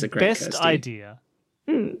 idea. This Ideas is are the great, best Kirsty. idea.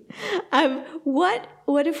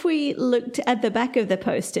 What if we looked at the back of the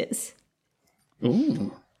posters?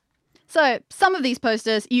 Ooh. So some of these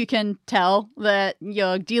posters, you can tell that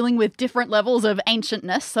you're dealing with different levels of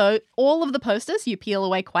ancientness. So all of the posters, you peel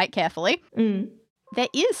away quite carefully. There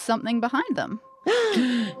is something behind them.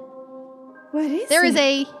 What is There is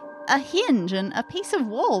it? a hinge and a piece of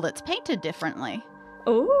wall that's painted differently.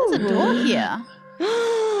 Oh, There's a door here.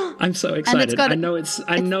 I'm so excited. got- I know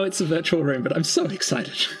it's a virtual room, but I'm so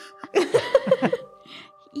excited.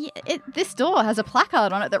 This door has a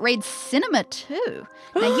placard on it that reads Cinema 2.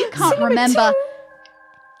 Now, you can't remember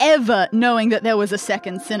ever knowing that there was a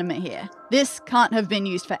second cinema here. This can't have been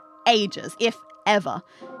used for ages, if ever.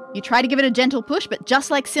 You try to give it a gentle push, but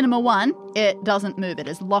just like Cinema 1, it doesn't move. It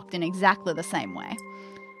is locked in exactly the same way.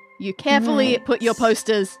 You carefully put your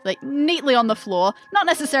posters neatly on the floor, not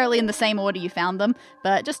necessarily in the same order you found them,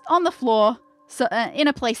 but just on the floor, so in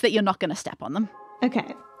a place that you're not going to step on them.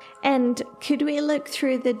 Okay. And could we look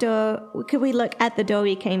through the door? Could we look at the door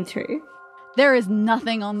we came through? There is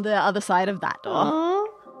nothing on the other side of that door. Oh,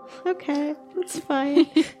 okay. That's fine.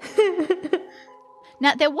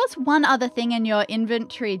 Now, there was one other thing in your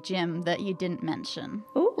inventory, Jim, that you didn't mention.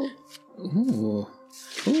 Ooh.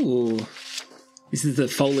 This is the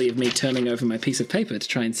foley of me turning over my piece of paper to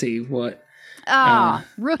try and see what...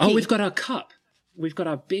 Rookie. Oh, we've got our cup. We've got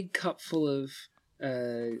our big cup full of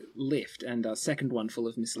lift and our second one full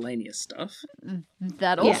of miscellaneous stuff.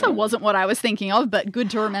 That also wasn't what I was thinking of, but good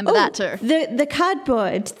to remember that too. The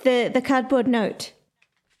cardboard, the cardboard note.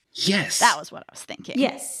 Yes. That was what I was thinking.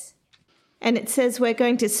 Yes. And it says we're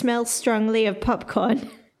going to smell strongly of popcorn.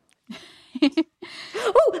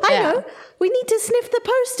 I know. We need to sniff the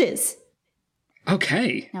posters.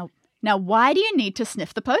 Okay. Now, why do you need to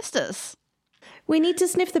sniff the posters? We need to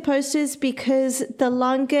sniff the posters because the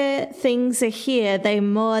longer things are here, the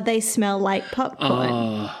more they smell like popcorn.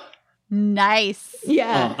 Oh. Nice.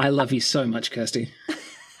 Yeah. Oh, I love you so much, Kirsty.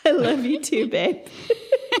 I love you too, babe.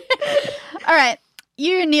 All right.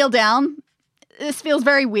 You kneel down. This feels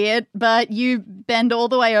very weird, but you bend all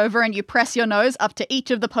the way over and you press your nose up to each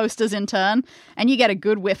of the posters in turn, and you get a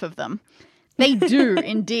good whiff of them. They do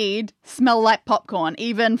indeed smell like popcorn,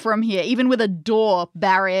 even from here, even with a door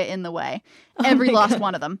barrier in the way. Every last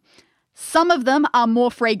one of them. Some of them are more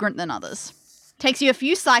fragrant than others. Takes you a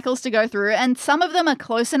few cycles to go through, and some of them are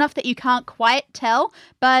close enough that you can't quite tell,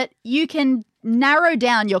 but you can narrow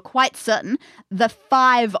down, you're quite certain, the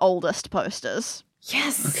 5 oldest posters.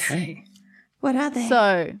 Yes. Okay. What are they?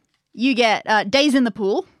 So you get Days in the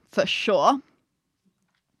Pool, for sure.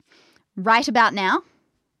 Right About Now.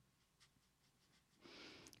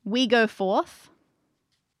 We Go Forth.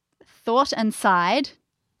 Thought and Side.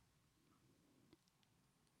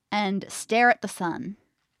 And Stare at the Sun.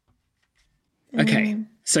 Okay,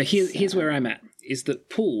 so here's where I'm at, is that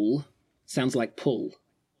pool sounds like pull.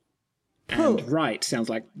 And right sounds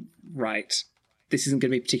like right. This isn't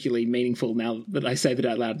going to be particularly meaningful now that I say that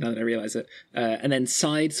out loud, now that I realise it. And then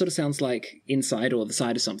side sort of sounds like inside or the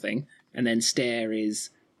side of something. And then stair is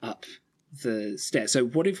up the stair. So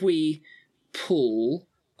what if we pull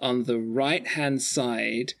on the right-hand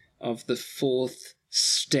side of the 4th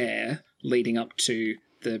stair leading up to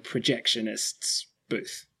the projectionist's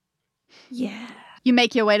booth? Yeah. You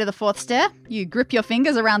make your way to the 4th stair. You grip your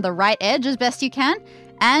fingers around the right edge as best you can.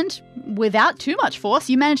 And without too much force,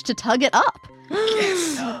 you manage to tug it up.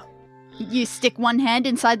 Yes! You stick one hand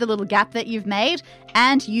inside the little gap that you've made,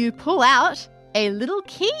 and you pull out a little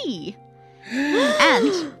key.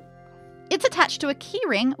 And it's attached to a key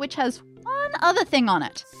ring, which has one other thing on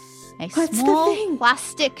it. What's small the thing?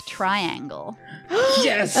 plastic triangle.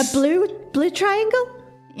 Yes! A blue triangle?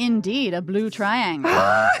 Indeed, a blue triangle.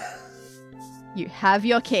 You have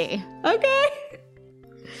your key. Okay.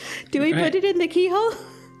 Do we put it in the keyhole?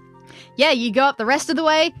 Yeah, you go up the rest of the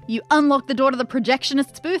way, you unlock the door to the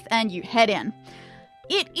projectionist's booth, and you head in.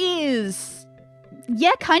 It is,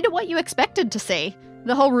 kind of what you expected to see.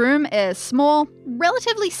 The whole room is small,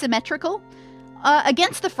 relatively symmetrical.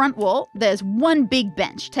 Against the front wall, there's one big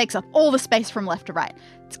bench, takes up all the space from left to right.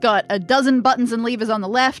 It's got a dozen buttons and levers on the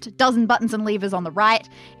left, dozen buttons and levers on the right.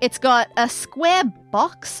 It's got a square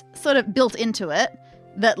box sort of built into it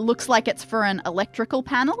that looks like it's for an electrical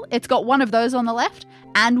panel. It's got one of those on the left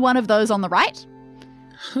and one of those on the right.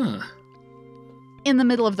 Huh. In the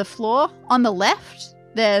middle of the floor, on the left,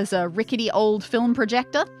 there's a rickety old film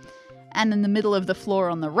projector. And in the middle of the floor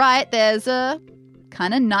on the right, there's a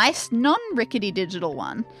kind of nice, non-rickety digital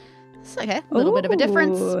one. It's okay, a little bit of a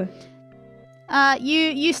difference.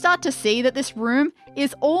 You start to see that this room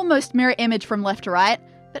is almost mirror image from left to right,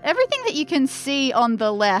 but everything that you can see on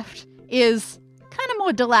the left is kind of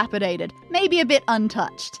more dilapidated, maybe a bit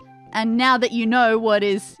untouched. And now that you know what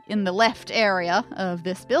is in the left area of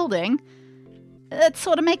this building, it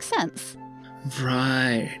sort of makes sense.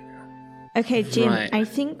 Right. Okay, Jim, Right. I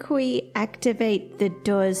think we activate the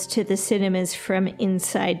doors to the cinemas from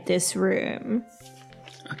inside this room.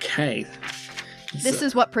 Okay. This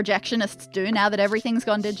is what projectionists do now that everything's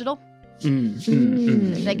gone digital.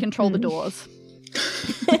 They control the doors.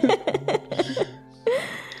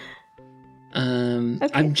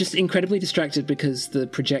 I'm just incredibly distracted because the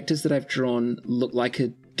projectors that I've drawn look like a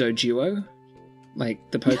Doduo, like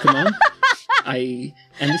the Pokemon. And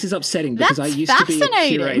this is upsetting because I used to be a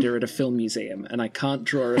curator at a film museum and I can't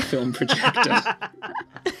draw a film projector.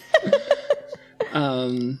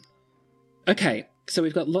 Okay, so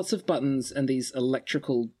we've got lots of buttons and these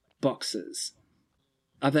electrical boxes.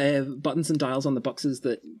 Are there buttons and dials on the boxes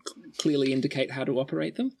that clearly indicate how to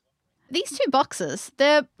operate them? These two boxes,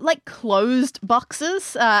 they're like closed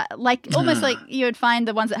boxes, almost like you would find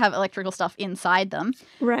the ones that have electrical stuff inside them.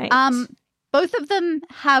 Right. Both of them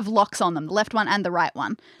have locks on them, the left one and the right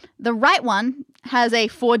one. The right one has a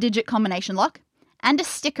 4-digit combination lock and a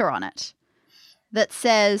sticker on it that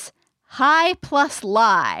says hi plus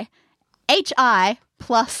lie, HI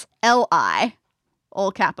plus LI,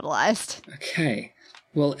 all capitalized. Okay.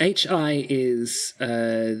 Well, HI is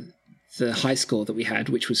the high score that we had,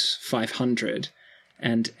 which was 500,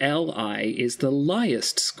 and LI is the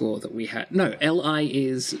highest score that we had. No, LI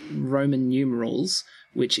is Roman numerals,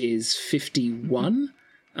 which is 51.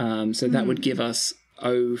 So that would give us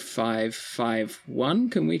 0551.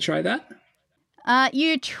 Can we try that?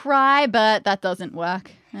 You try, but that doesn't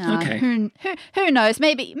work. Okay. Who knows?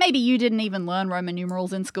 Maybe you didn't even learn Roman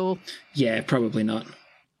numerals in school. Yeah, probably not.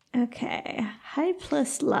 Okay. High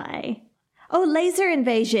plus lie. Oh, Laser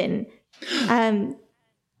Invasion.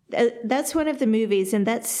 That's one of the movies, and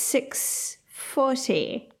that's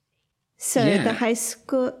 640. So Yeah. the high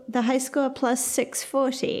score plus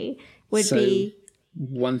 640 would be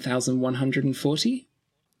 1140.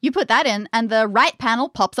 You put that in, and the right panel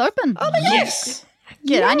pops open. Oh my gosh! Yes.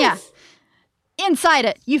 Good on ya. Inside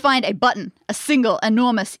it, you find a button, a single,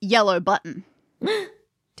 enormous yellow button.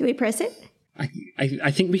 Do we press it?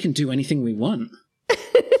 I think we can do anything we want.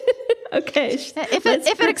 Okay. If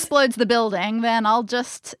it explodes the building, then I'll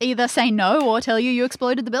just either say no or tell you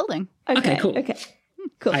exploded the building. Okay, cool. Okay.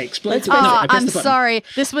 Cool. I exploded the Oh, I pressed I'm the button. sorry.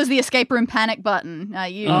 This was the escape room panic button.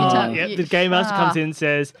 The game master comes in and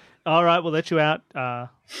says, all right, we'll let you out.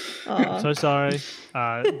 So sorry.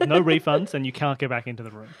 No refunds, and you can't go back into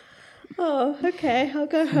the room. Oh, okay. I'll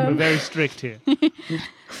go We're home. very strict here.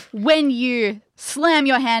 When you slam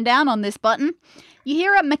your hand down on this button, you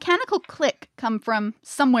hear a mechanical click come from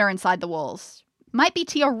somewhere inside the walls. Might be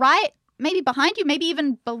to your right, maybe behind you, maybe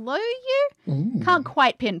even below you. Ooh. Can't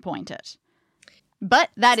quite pinpoint it. But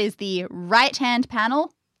that is the right-hand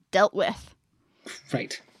panel dealt with.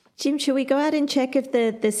 Right. Jim, should we go out and check if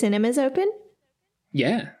the cinema's open?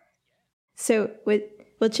 Yeah. So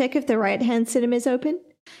we'll check if the right-hand cinema's open.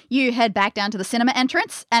 You head back down to the cinema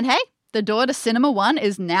entrance, and hey, the door to Cinema 1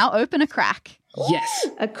 is now open a crack. Yes.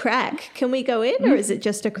 A crack. Can we go in, or is it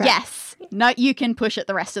just a crack? Yes. No, you can push it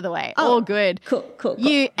the rest of the way. All good. Cool.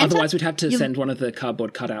 You enter- Otherwise, we'd have to send one of the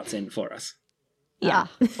cardboard cutouts in for us. Yeah.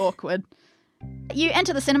 Awkward. You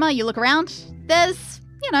enter the cinema, you look around. There's,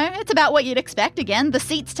 it's about what you'd expect again. The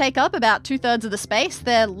seats take up about 2/3 of the space.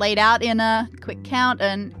 They're laid out in a quick count,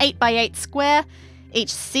 an 8x8 square.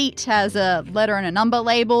 Each seat has a letter and a number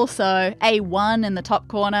label, so A1 in the top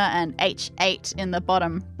corner and H8 in the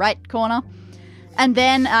bottom right corner. And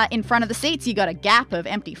then in front of the seats, you got a gap of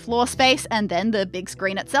empty floor space, and then the big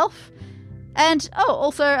screen itself. And,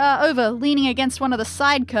 also over, leaning against one of the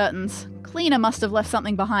side curtains, cleaner must have left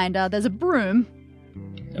something behind. There's a broom.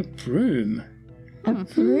 A broom. A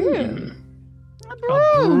broom. A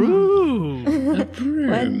broom. A broom.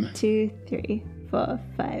 1, 2, 3, 4,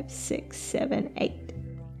 5, 6, 7, 8.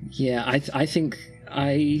 Yeah, I think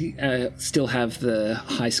I still have the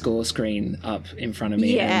high score screen up in front of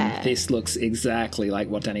me, Yeah. and this looks exactly like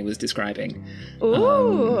what Danny was describing.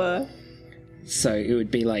 Ooh. So it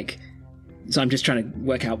would be like... So I'm just trying to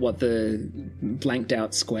work out what the blanked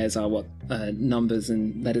out squares are, what numbers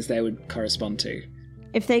and letters they would correspond to.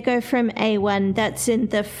 If they go from A1, that's in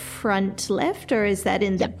the front left, or is that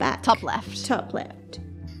in the back? Top left. Top left.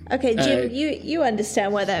 Okay, Jim, you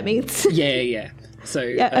understand what that means. Yeah. So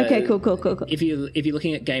Yeah. Okay. Cool. If you're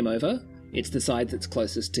looking at game over, it's the side that's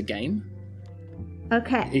closest to game.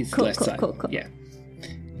 Okay. It's Cool. the left side. Cool. Yeah.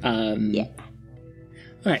 Yeah.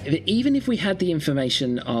 All right. But even if we had the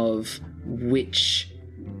information of which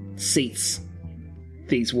seats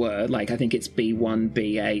these were, like I think it's B1,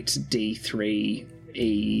 B8, D3,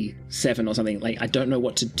 E7 or something, like I don't know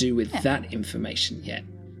what to do with that information yet.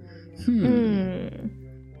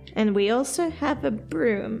 And we also have a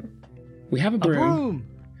broom. We have a broom.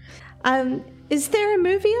 Is there a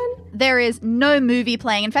movie on? There is no movie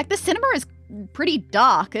playing. In fact, the cinema is pretty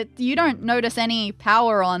dark. You don't notice any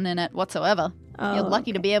power on in it whatsoever. You're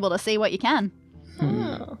lucky to be able to see what you can.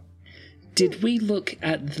 Oh. Did we look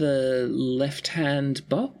at the left-hand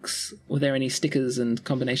box? Were there any stickers and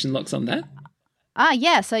combination locks on that?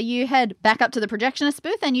 So you head back up to the projectionist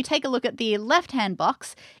booth and you take a look at the left-hand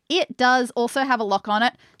box. It does also have a lock on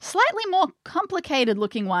it. Slightly more complicated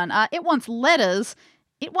looking one. It wants letters.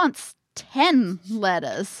 It wants 10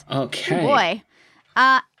 letters. Okay. Oh boy.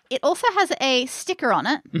 It also has a sticker on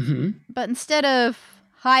it, but instead of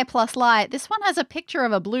high plus light, this one has a picture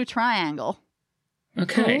of a blue triangle.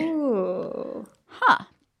 Okay. Ooh. Huh.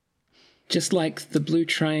 Just like the blue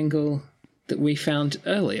triangle that we found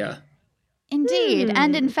earlier. Indeed.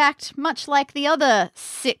 And in fact, much like the other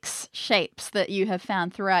 6 shapes that you have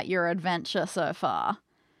found throughout your adventure so far.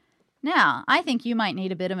 Now, I think you might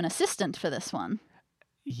need a bit of an assistant for this one.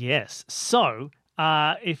 Yes. So,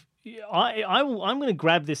 if I'm going to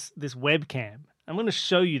grab this webcam. I'm going to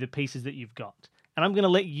show you the pieces that you've got. And I'm going to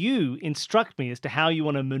let you instruct me as to how you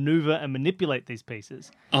want to maneuver and manipulate these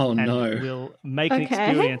pieces. Oh, and no. we'll make an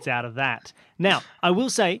experience out of that. Now, I will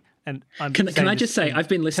say... And can I just say, I've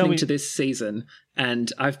been listening to this season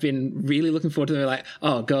and I've been really looking forward to it. Like,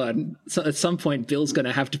 oh, God, so at some point Bill's going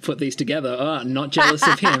to have to put these together. Oh, not jealous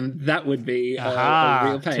of him. That would be a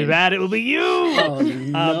real pain. Too bad it will be you. Oh,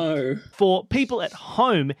 no. For people at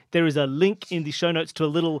home, there is a link in the show notes to a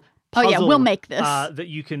little puzzle we'll make this. that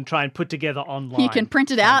you can try and put together online. You can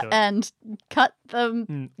print it out and cut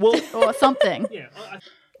them or something. Yeah.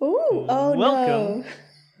 Ooh, oh welcome. no.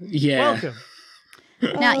 Yeah. Welcome.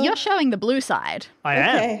 Now, you're showing the blue side. I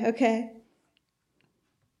am. Okay.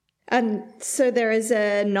 So there is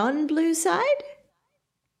a non-blue side?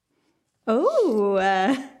 Oh,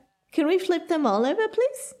 can we flip them all over,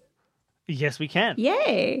 please? Yes, we can.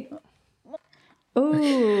 Yay. Oh,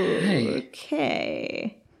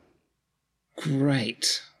 okay.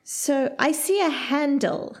 Great. So I see a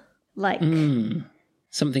handle, like...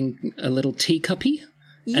 Something a little teacuppy?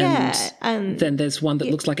 Yeah. And then there's one that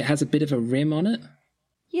looks like it has a bit of a rim on it.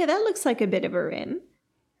 Yeah, that looks like a bit of a rim.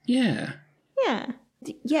 Yeah. Yeah.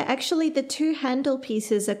 Yeah, actually, the 2 handle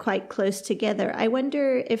pieces are quite close together. I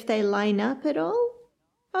wonder if they line up at all?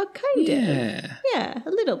 Oh, kind of. Yeah, a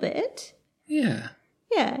little bit. Yeah.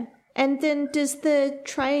 Yeah. And then does the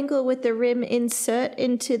triangle with the rim insert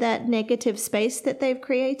into that negative space that they've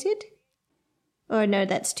created? Oh, no,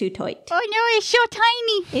 that's too tight. Oh, no, it's so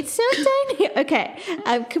tiny. It's so tiny. Okay.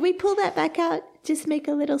 Can we pull that back out? Just make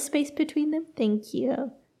a little space between them? Thank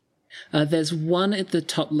you. There's one at the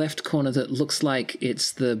top left corner that looks like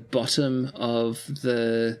it's the bottom of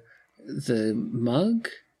the mug.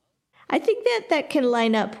 I think that can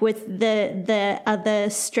line up with the other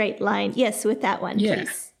straight line. Yes, with that one,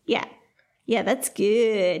 please. Yeah. Yeah, that's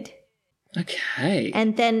good. Okay.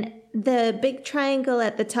 And then the big triangle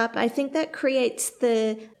at the top, I think that creates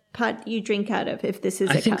the part you drink out of, if this is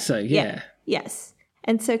a cup. I think so, yeah. Yes.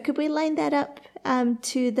 And so could we line that up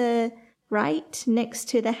to the right next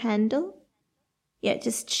to the handle? Yeah,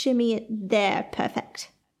 just shimmy it there. Perfect.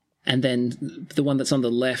 And then the one that's on the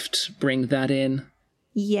left, bring that in.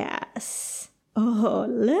 Yes. Oh,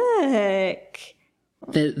 look.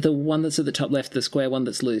 The one that's at the top left, the square one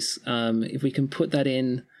that's loose, if we can put that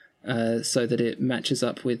in so that it matches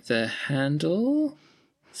up with the handle,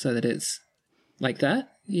 so that it's like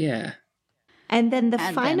that. Yeah. And then the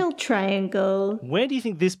final triangle. Where do you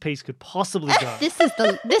think this piece could possibly go? This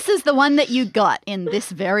is the one that you got in this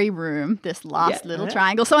very room, this last little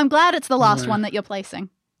triangle. So I'm glad it's the last one that you're placing.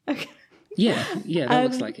 Okay. Yeah, that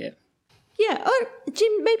looks like it. Yeah, or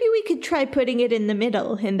Jim, maybe we could try putting it in the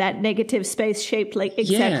middle in that negative space shaped like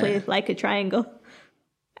exactly like a triangle.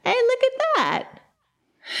 Hey, look at that.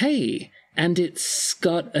 Hey, and it's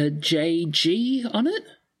got a JG on it?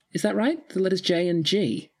 Is that right? The letters J and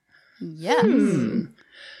G. Yes.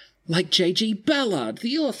 Like J.G. Ballard,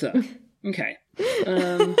 the author. Okay.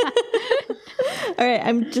 All right,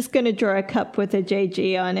 I'm just going to draw a cup with a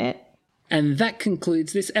JG on it. And that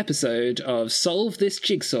concludes this episode of Solve This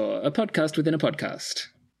Jigsaw, a podcast within a podcast.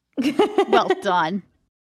 Well done.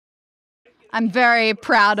 I'm very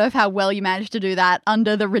proud of how well you managed to do that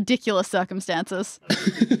under the ridiculous circumstances.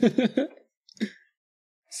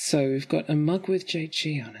 So we've got a mug with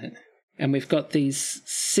JG on it. And we've got these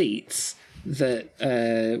seats that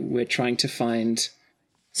we're trying to find.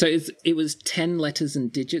 So it was 10 letters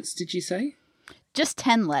and digits, did you say? Just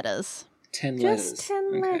 10 letters. 10 letters. Just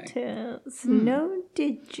 10 letters. No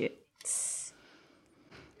digits.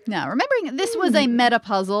 Now, remembering this was a meta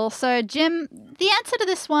puzzle, so Jim, the answer to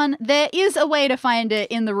this one, there is a way to find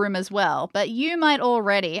it in the room as well, but you might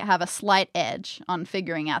already have a slight edge on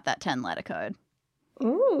figuring out that 10-letter code.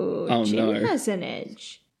 Ooh, oh, Jim no. has an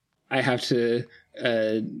edge. I have to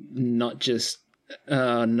not just...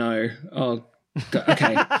 Oh, no. Oh, God.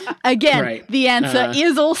 Okay. Again, Right. the answer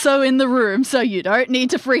is also in the room, so you don't need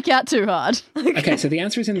to freak out too hard. Okay, so the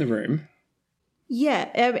answer is in the room.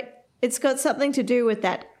 Yeah, it's got something to do with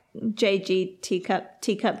that JG teacup,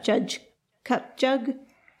 jug, cup.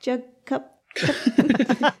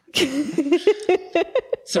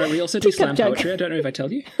 Sorry, we also do slam poetry. I don't know if I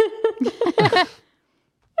tell you.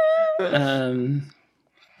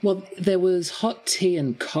 Well, there was hot tea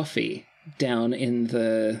and coffee down in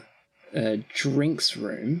the drinks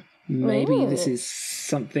room. Maybe this is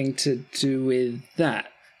something to do with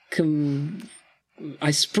that.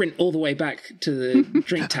 I sprint all the way back to the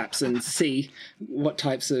drink taps and see what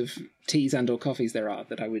types of teas and or coffees there are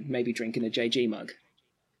that I would maybe drink in a JG mug.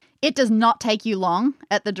 It does not take you long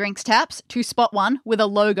at the drinks taps to spot one with a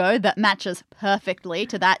logo that matches perfectly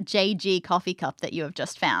to that JG coffee cup that you have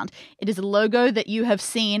just found. It is a logo that you have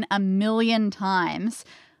seen 1,000,000 times.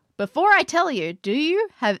 Before I tell you, do you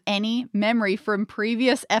have any memory from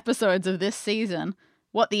previous episodes of this season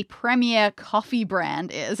what the premier coffee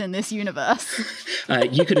brand is in this universe?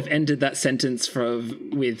 You could have ended that sentence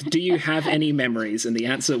with, do you have any memories? And the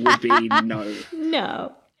answer would be no.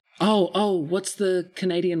 No. Oh, what's the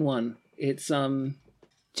Canadian one? It's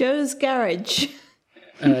Joe's Garage.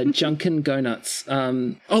 Junkin' Go Nuts.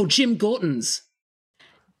 Jim Gorton's.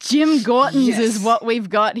 Jim Gorton's is what we've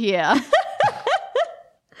got here.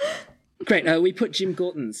 Great. We put Jim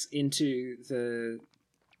Gorton's into the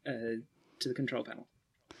control panel.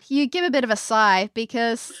 You give a bit of a sigh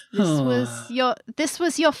because this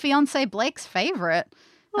was your fiance Blake's favorite.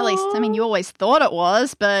 At least, I mean, you always thought it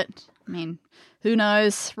was, but I mean, who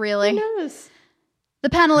knows, really? Who knows? The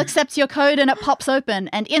panel accepts your code and it pops open,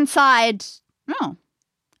 and inside,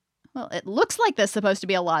 it looks like there's supposed to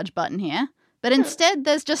be a large button here, but instead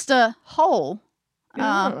there's just a hole.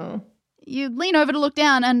 You lean over to look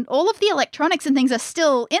down, and all of the electronics and things are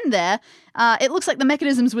still in there. It looks like the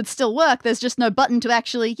mechanisms would still work. There's just no button to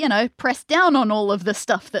actually, press down on all of the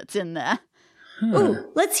stuff that's in there.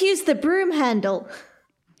 Ooh, let's use the broom handle.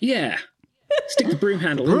 Yeah. Stick the broom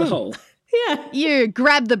handle in the hole. Yeah. You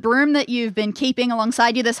grab the broom that you've been keeping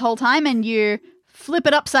alongside you this whole time, and you flip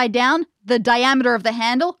it upside down. The diameter of the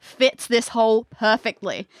handle fits this hole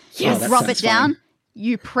perfectly. You drop it down.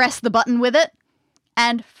 You press the button with it.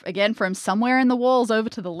 And again, from somewhere in the walls over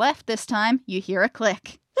to the left this time, you hear a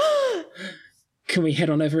click. Can we head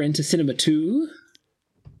on over into Cinema 2?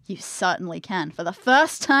 You certainly can. For the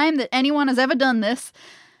first time that anyone has ever done this,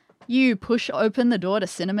 you push open the door to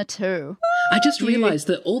Cinema 2. I just realised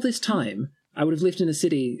that all this time, I would have lived in a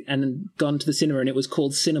city and gone to the cinema and it was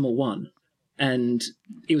called Cinema 1. And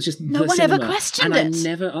it was just no one cinema. Ever questioned and it. I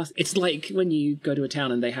never asked. It's like when you go to a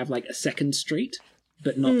town and they have like a second street,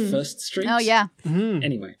 but not first street. Oh, yeah.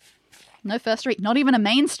 Anyway. No first street. Not even a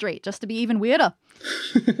main street, just to be even weirder.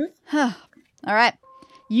 All right.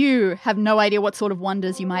 You have no idea what sort of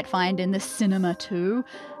wonders you might find in this Cinema 2.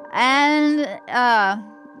 And,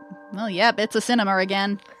 it's a cinema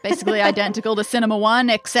again. Basically identical to Cinema 1,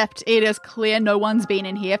 except it is clear no one's been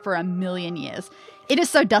in here for 1,000,000 years. It is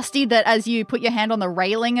so dusty that as you put your hand on the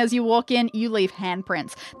railing as you walk in, you leave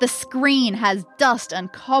handprints. The screen has dust and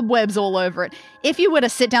cobwebs all over it. If you were to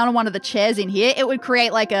sit down on one of the chairs in here, it would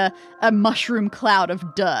create like a mushroom cloud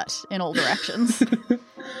of dirt in all directions.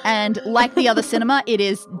 And like the other cinema, it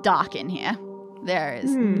is dark in here. There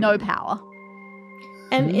is no power.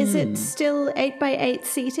 And is it still 8x8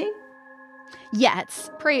 seating? Yeah,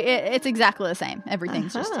 it's exactly the same.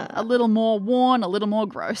 Everything's just a little more worn, a little more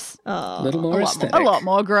gross. A little more aesthetic. A lot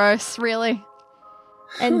more gross, really.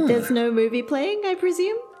 And there's no movie playing, I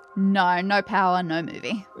presume? No power, no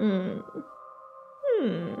movie.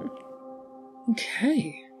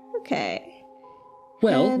 Okay.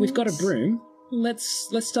 Well, we've got a broom. Let's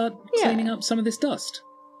start cleaning up some of this dust.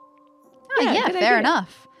 Oh yeah, fair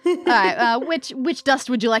enough. All right, which dust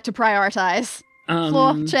would you like to prioritize?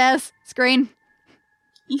 Floor, chairs, screen.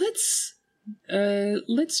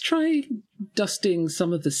 Let's try dusting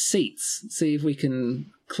some of the seats. See if we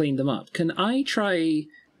can clean them up. Can I try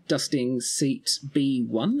dusting seat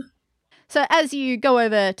B1? So as you go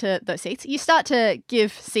over to those seats, you start to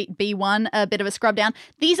give seat B1 a bit of a scrub down.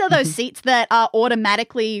 These are those seats that are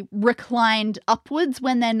automatically reclined upwards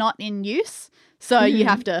when they're not in use. So you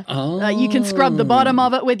have to, you can scrub the bottom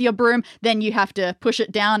of it with your broom, then you have to push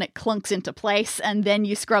it down, it clunks into place, and then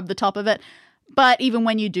you scrub the top of it. But even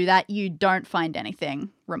when you do that, you don't find anything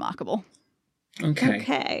remarkable.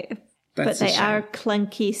 Okay. But they are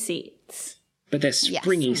clunky seats. But they're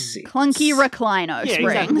springy seats. Clunky reclino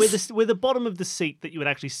springs. Exactly. With the bottom of the seat that you would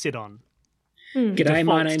actually sit on. G'day,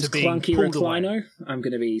 my name's Clunky Reclino. I'm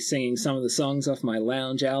going to be singing some of the songs off my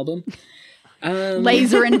lounge album.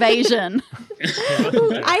 Laser Invasion.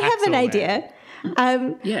 I have an idea.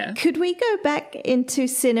 Yeah. Could we go back into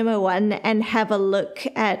Cinema 1 and have a look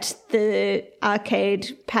at the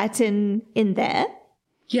arcade pattern in there?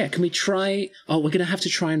 Yeah, can we try... Oh, we're going to have to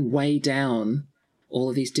try and weigh down all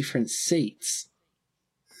of these different seats.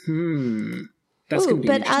 That's going to be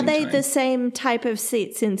But are they time. the same type of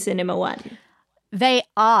seats in Cinema 1? They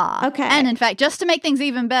are. Okay. And in fact, just to make things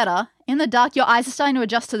even better, in the dark, your eyes are starting to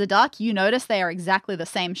adjust to the dark. You notice they are exactly the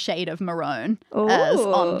same shade of maroon as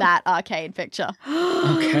on that arcade picture.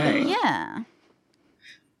 Okay. Yeah.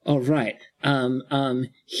 All right.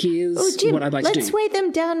 Here's Jim, what I'd like to do. let's weigh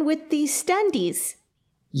them down with these standees.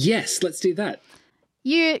 Yes, let's do that.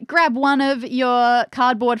 You grab one of your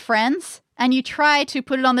cardboard friends and you try to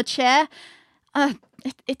put it on the chair.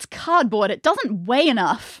 It's cardboard. It doesn't weigh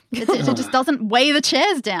enough. It just doesn't weigh the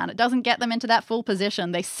chairs down. It doesn't get them into that full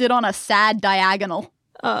position. They sit on a sad diagonal.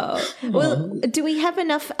 Oh. Well, do we have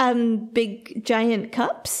enough big giant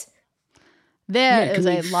cups? There is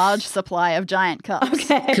a large supply of giant cups.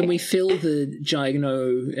 Okay. Can we fill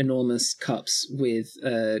the enormous cups with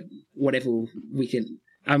whatever we can...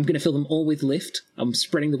 I'm going to fill them all with Lift. I'm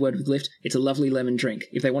spreading the word with Lift. It's a lovely lemon drink.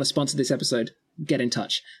 If they want to sponsor this episode, get in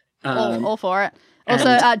touch. All for it.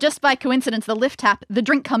 Also, just by coincidence, the Lift tap, the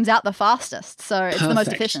drink comes out the fastest, so it's the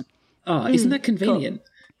most efficient. Oh, isn't that convenient?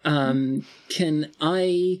 Cool. Can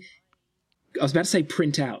I was about to say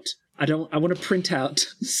print out. I want to print out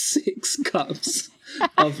 6 cups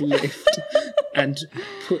of Lift and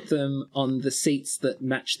put them on the seats that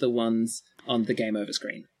match the ones on the Game Over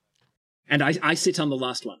screen. And I sit on the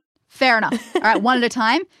last one. Fair enough. All right, one at a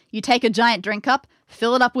time. You take a giant drink cup,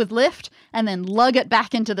 fill it up with Lift, and then lug it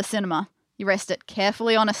back into the cinema. You rest it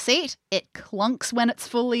carefully on a seat. It clunks when it's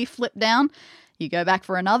fully flipped down. You go back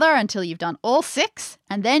for another until you've done all 6,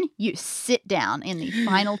 and then you sit down in the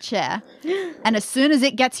final chair. And as soon as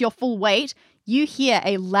it gets your full weight, you hear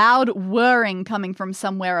a loud whirring coming from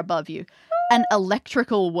somewhere above you. An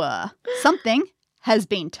electrical whir. Something has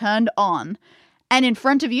been turned on. And in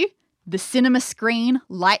front of you, the cinema screen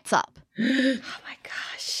lights up. Oh my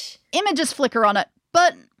gosh. Images flicker on it,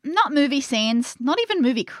 but not movie scenes, not even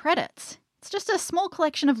movie credits. It's just a small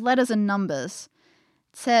collection of letters and numbers.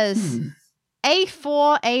 It says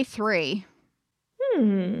A4, A3.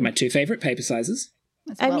 My 2 favorite paper sizes.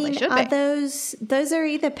 Are those are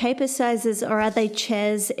either paper sizes or are they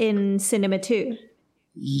chairs in Cinema 2?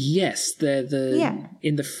 Yes, they're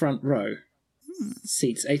in the front row.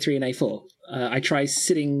 Seats A3 and A4. I try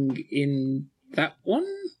sitting in that one.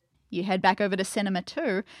 You head back over to Cinema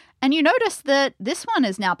 2, and you notice that this one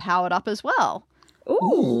is now powered up as well.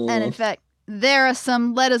 Ooh. And in fact, there are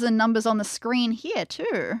some letters and numbers on the screen here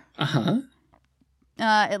too.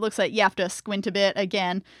 It looks like you have to squint a bit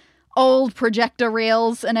again. Old projector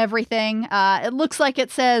reels and everything. It looks like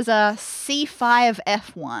it says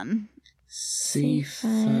C5F1.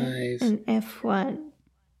 C5 and F1.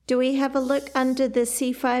 Do we have a look under the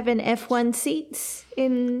C5 and F1 seats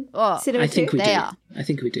in Cinema 2? I think we do. I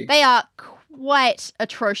think we do. They are quite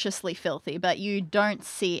atrociously filthy, but you don't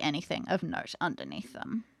see anything of note underneath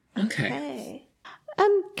them. Okay.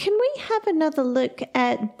 Can we have another look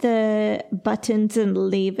at the buttons and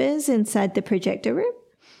levers inside the projector room?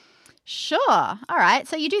 Sure. All right.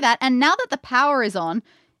 So you do that. And now that the power is on,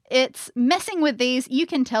 it's messing with these. You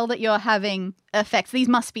can tell that you're having effects. These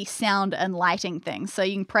must be sound and lighting things. So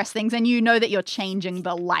you can press things and you know that you're changing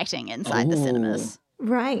the lighting inside the cinemas.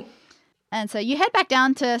 Right. And so you head back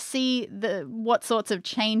down to see what sorts of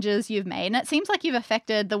changes you've made. And it seems like you've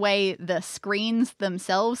affected the way the screens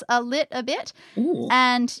themselves are lit a bit. Ooh.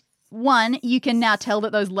 And one, you can now tell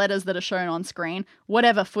that those letters that are shown on screen,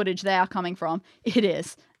 whatever footage they are coming from,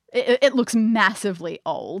 it looks massively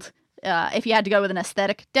old. If you had to go with an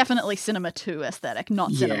aesthetic, definitely Cinema 2 aesthetic,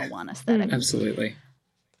 not Cinema 1 aesthetic. Absolutely.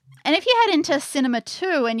 And if you head into Cinema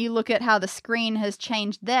 2 and you look at how the screen has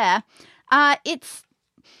changed there, it's...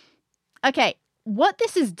 Okay, what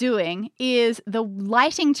this is doing is the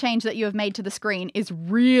lighting change that you have made to the screen is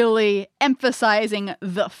really emphasizing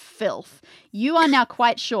the filth. You are now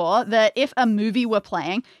quite sure that if a movie were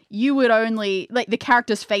playing, you would only, like, the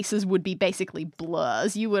characters' faces would be basically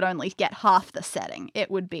blurs. You would only get half the setting.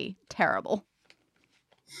 It would be terrible.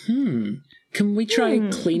 Can we try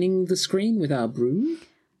cleaning the screen with our broom?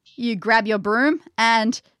 You grab your broom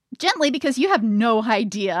and... gently, because you have no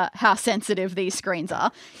idea how sensitive these screens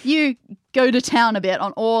are, you go to town a bit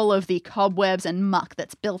on all of the cobwebs and muck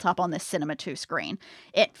that's built up on this Cinema 2 screen.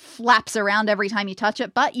 It flaps around every time you touch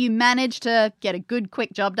it, but you manage to get a good,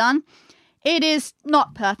 quick job done. It is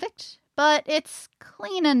not perfect, but it's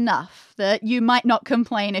clean enough that you might not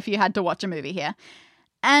complain if you had to watch a movie here.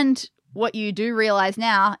 And what you do realize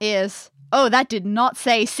now is Oh, that did not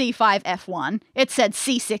say C5F1. It said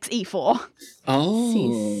C6E4. Oh.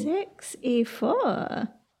 C6E4.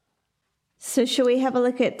 So should we have a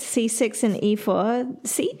look at C6 and E4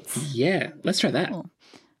 seats? Yeah, let's try that. Cool.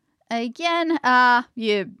 Again,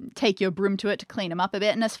 you take your broom to it to clean them up a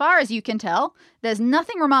bit, and as far as you can tell, there's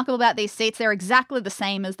nothing remarkable about these seats. They're exactly the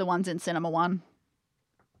same as the ones in Cinema 1.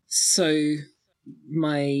 So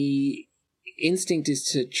my instinct is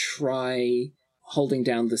to try holding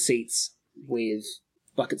down the seats with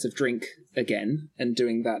buckets of drink again and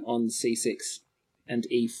doing that on C6 and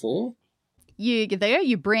E4. You get there,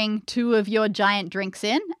 you bring 2 of your giant drinks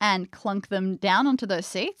in and clunk them down onto those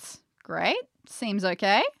seats. Great. Seems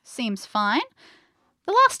okay. Seems fine.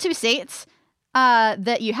 The last 2 seats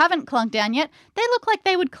that you haven't clunked down yet, they look like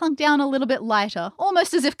they would clunk down a little bit lighter,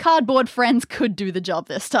 almost as if cardboard friends could do the job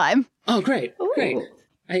this time. Oh, great. Ooh. Great.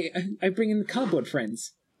 I bring in the cardboard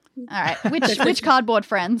friends. All right. Which cardboard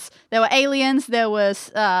friends? There were aliens. There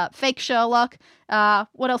was fake Sherlock.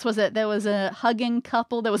 What else was it? There was a hugging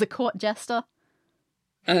couple. There was a court jester.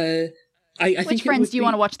 I Which think friends do you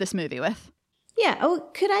want to watch this movie with? Yeah. Oh,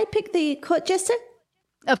 could I pick the court jester?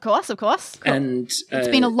 Of course. Cool. And it's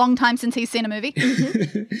been a long time since he's seen a movie.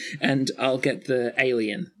 and I'll get the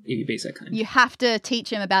alien, if you'd be so kind. You have to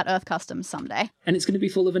teach him about Earth customs someday. And it's going to be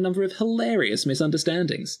full of a number of hilarious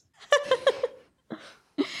misunderstandings.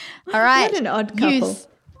 All right. What an odd couple.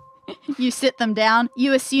 You sit them down.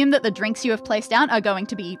 You assume that the drinks you have placed down are going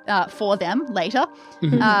to be for them later.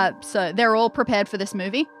 So they're all prepared for this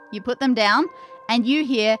movie. You put them down, and you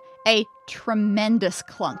hear a tremendous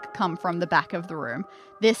clunk come from the back of the room.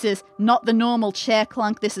 This is not the normal chair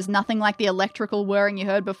clunk. This is nothing like the electrical whirring you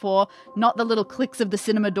heard before. Not the little clicks of the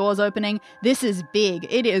cinema doors opening. This is big.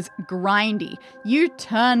 It is grindy. You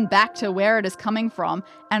turn back to where it is coming from,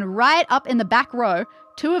 and right up in the back row,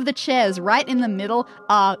 2 of the chairs right in the middle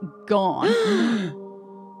are gone.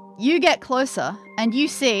 You get closer, and you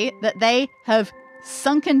see that they have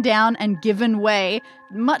sunken down and given way,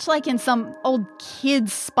 much like in some old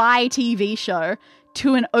kids' spy TV show,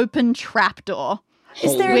 to an open trapdoor.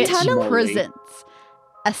 Is there a Which tunnel? presents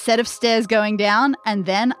a set of stairs going down and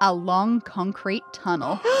then a long concrete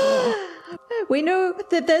tunnel. We know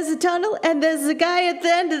that there's a tunnel and there's a guy at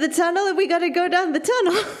the end of the tunnel and we gotta go down the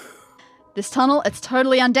tunnel. This tunnel, it's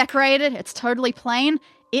totally undecorated. It's totally plain.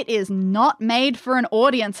 It is not made for an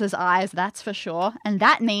audience's eyes, that's for sure. And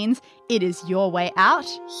that means it is your way out.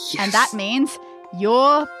 Yes. And that means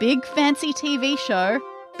your big fancy TV show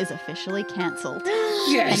is officially cancelled.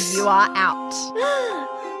 Yes. And you are out.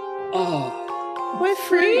 Oh. We're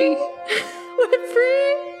free. We're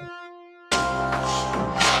free.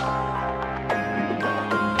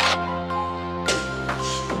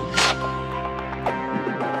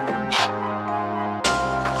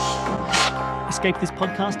 Escape This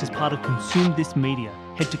Podcast is part of Consume This Media.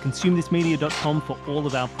 Head to consumethismedia.com for all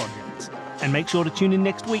of our projects. And make sure to tune in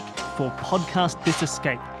next week for Podcast This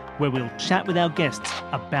Escape, where we'll chat with our guests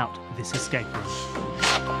about this escape room.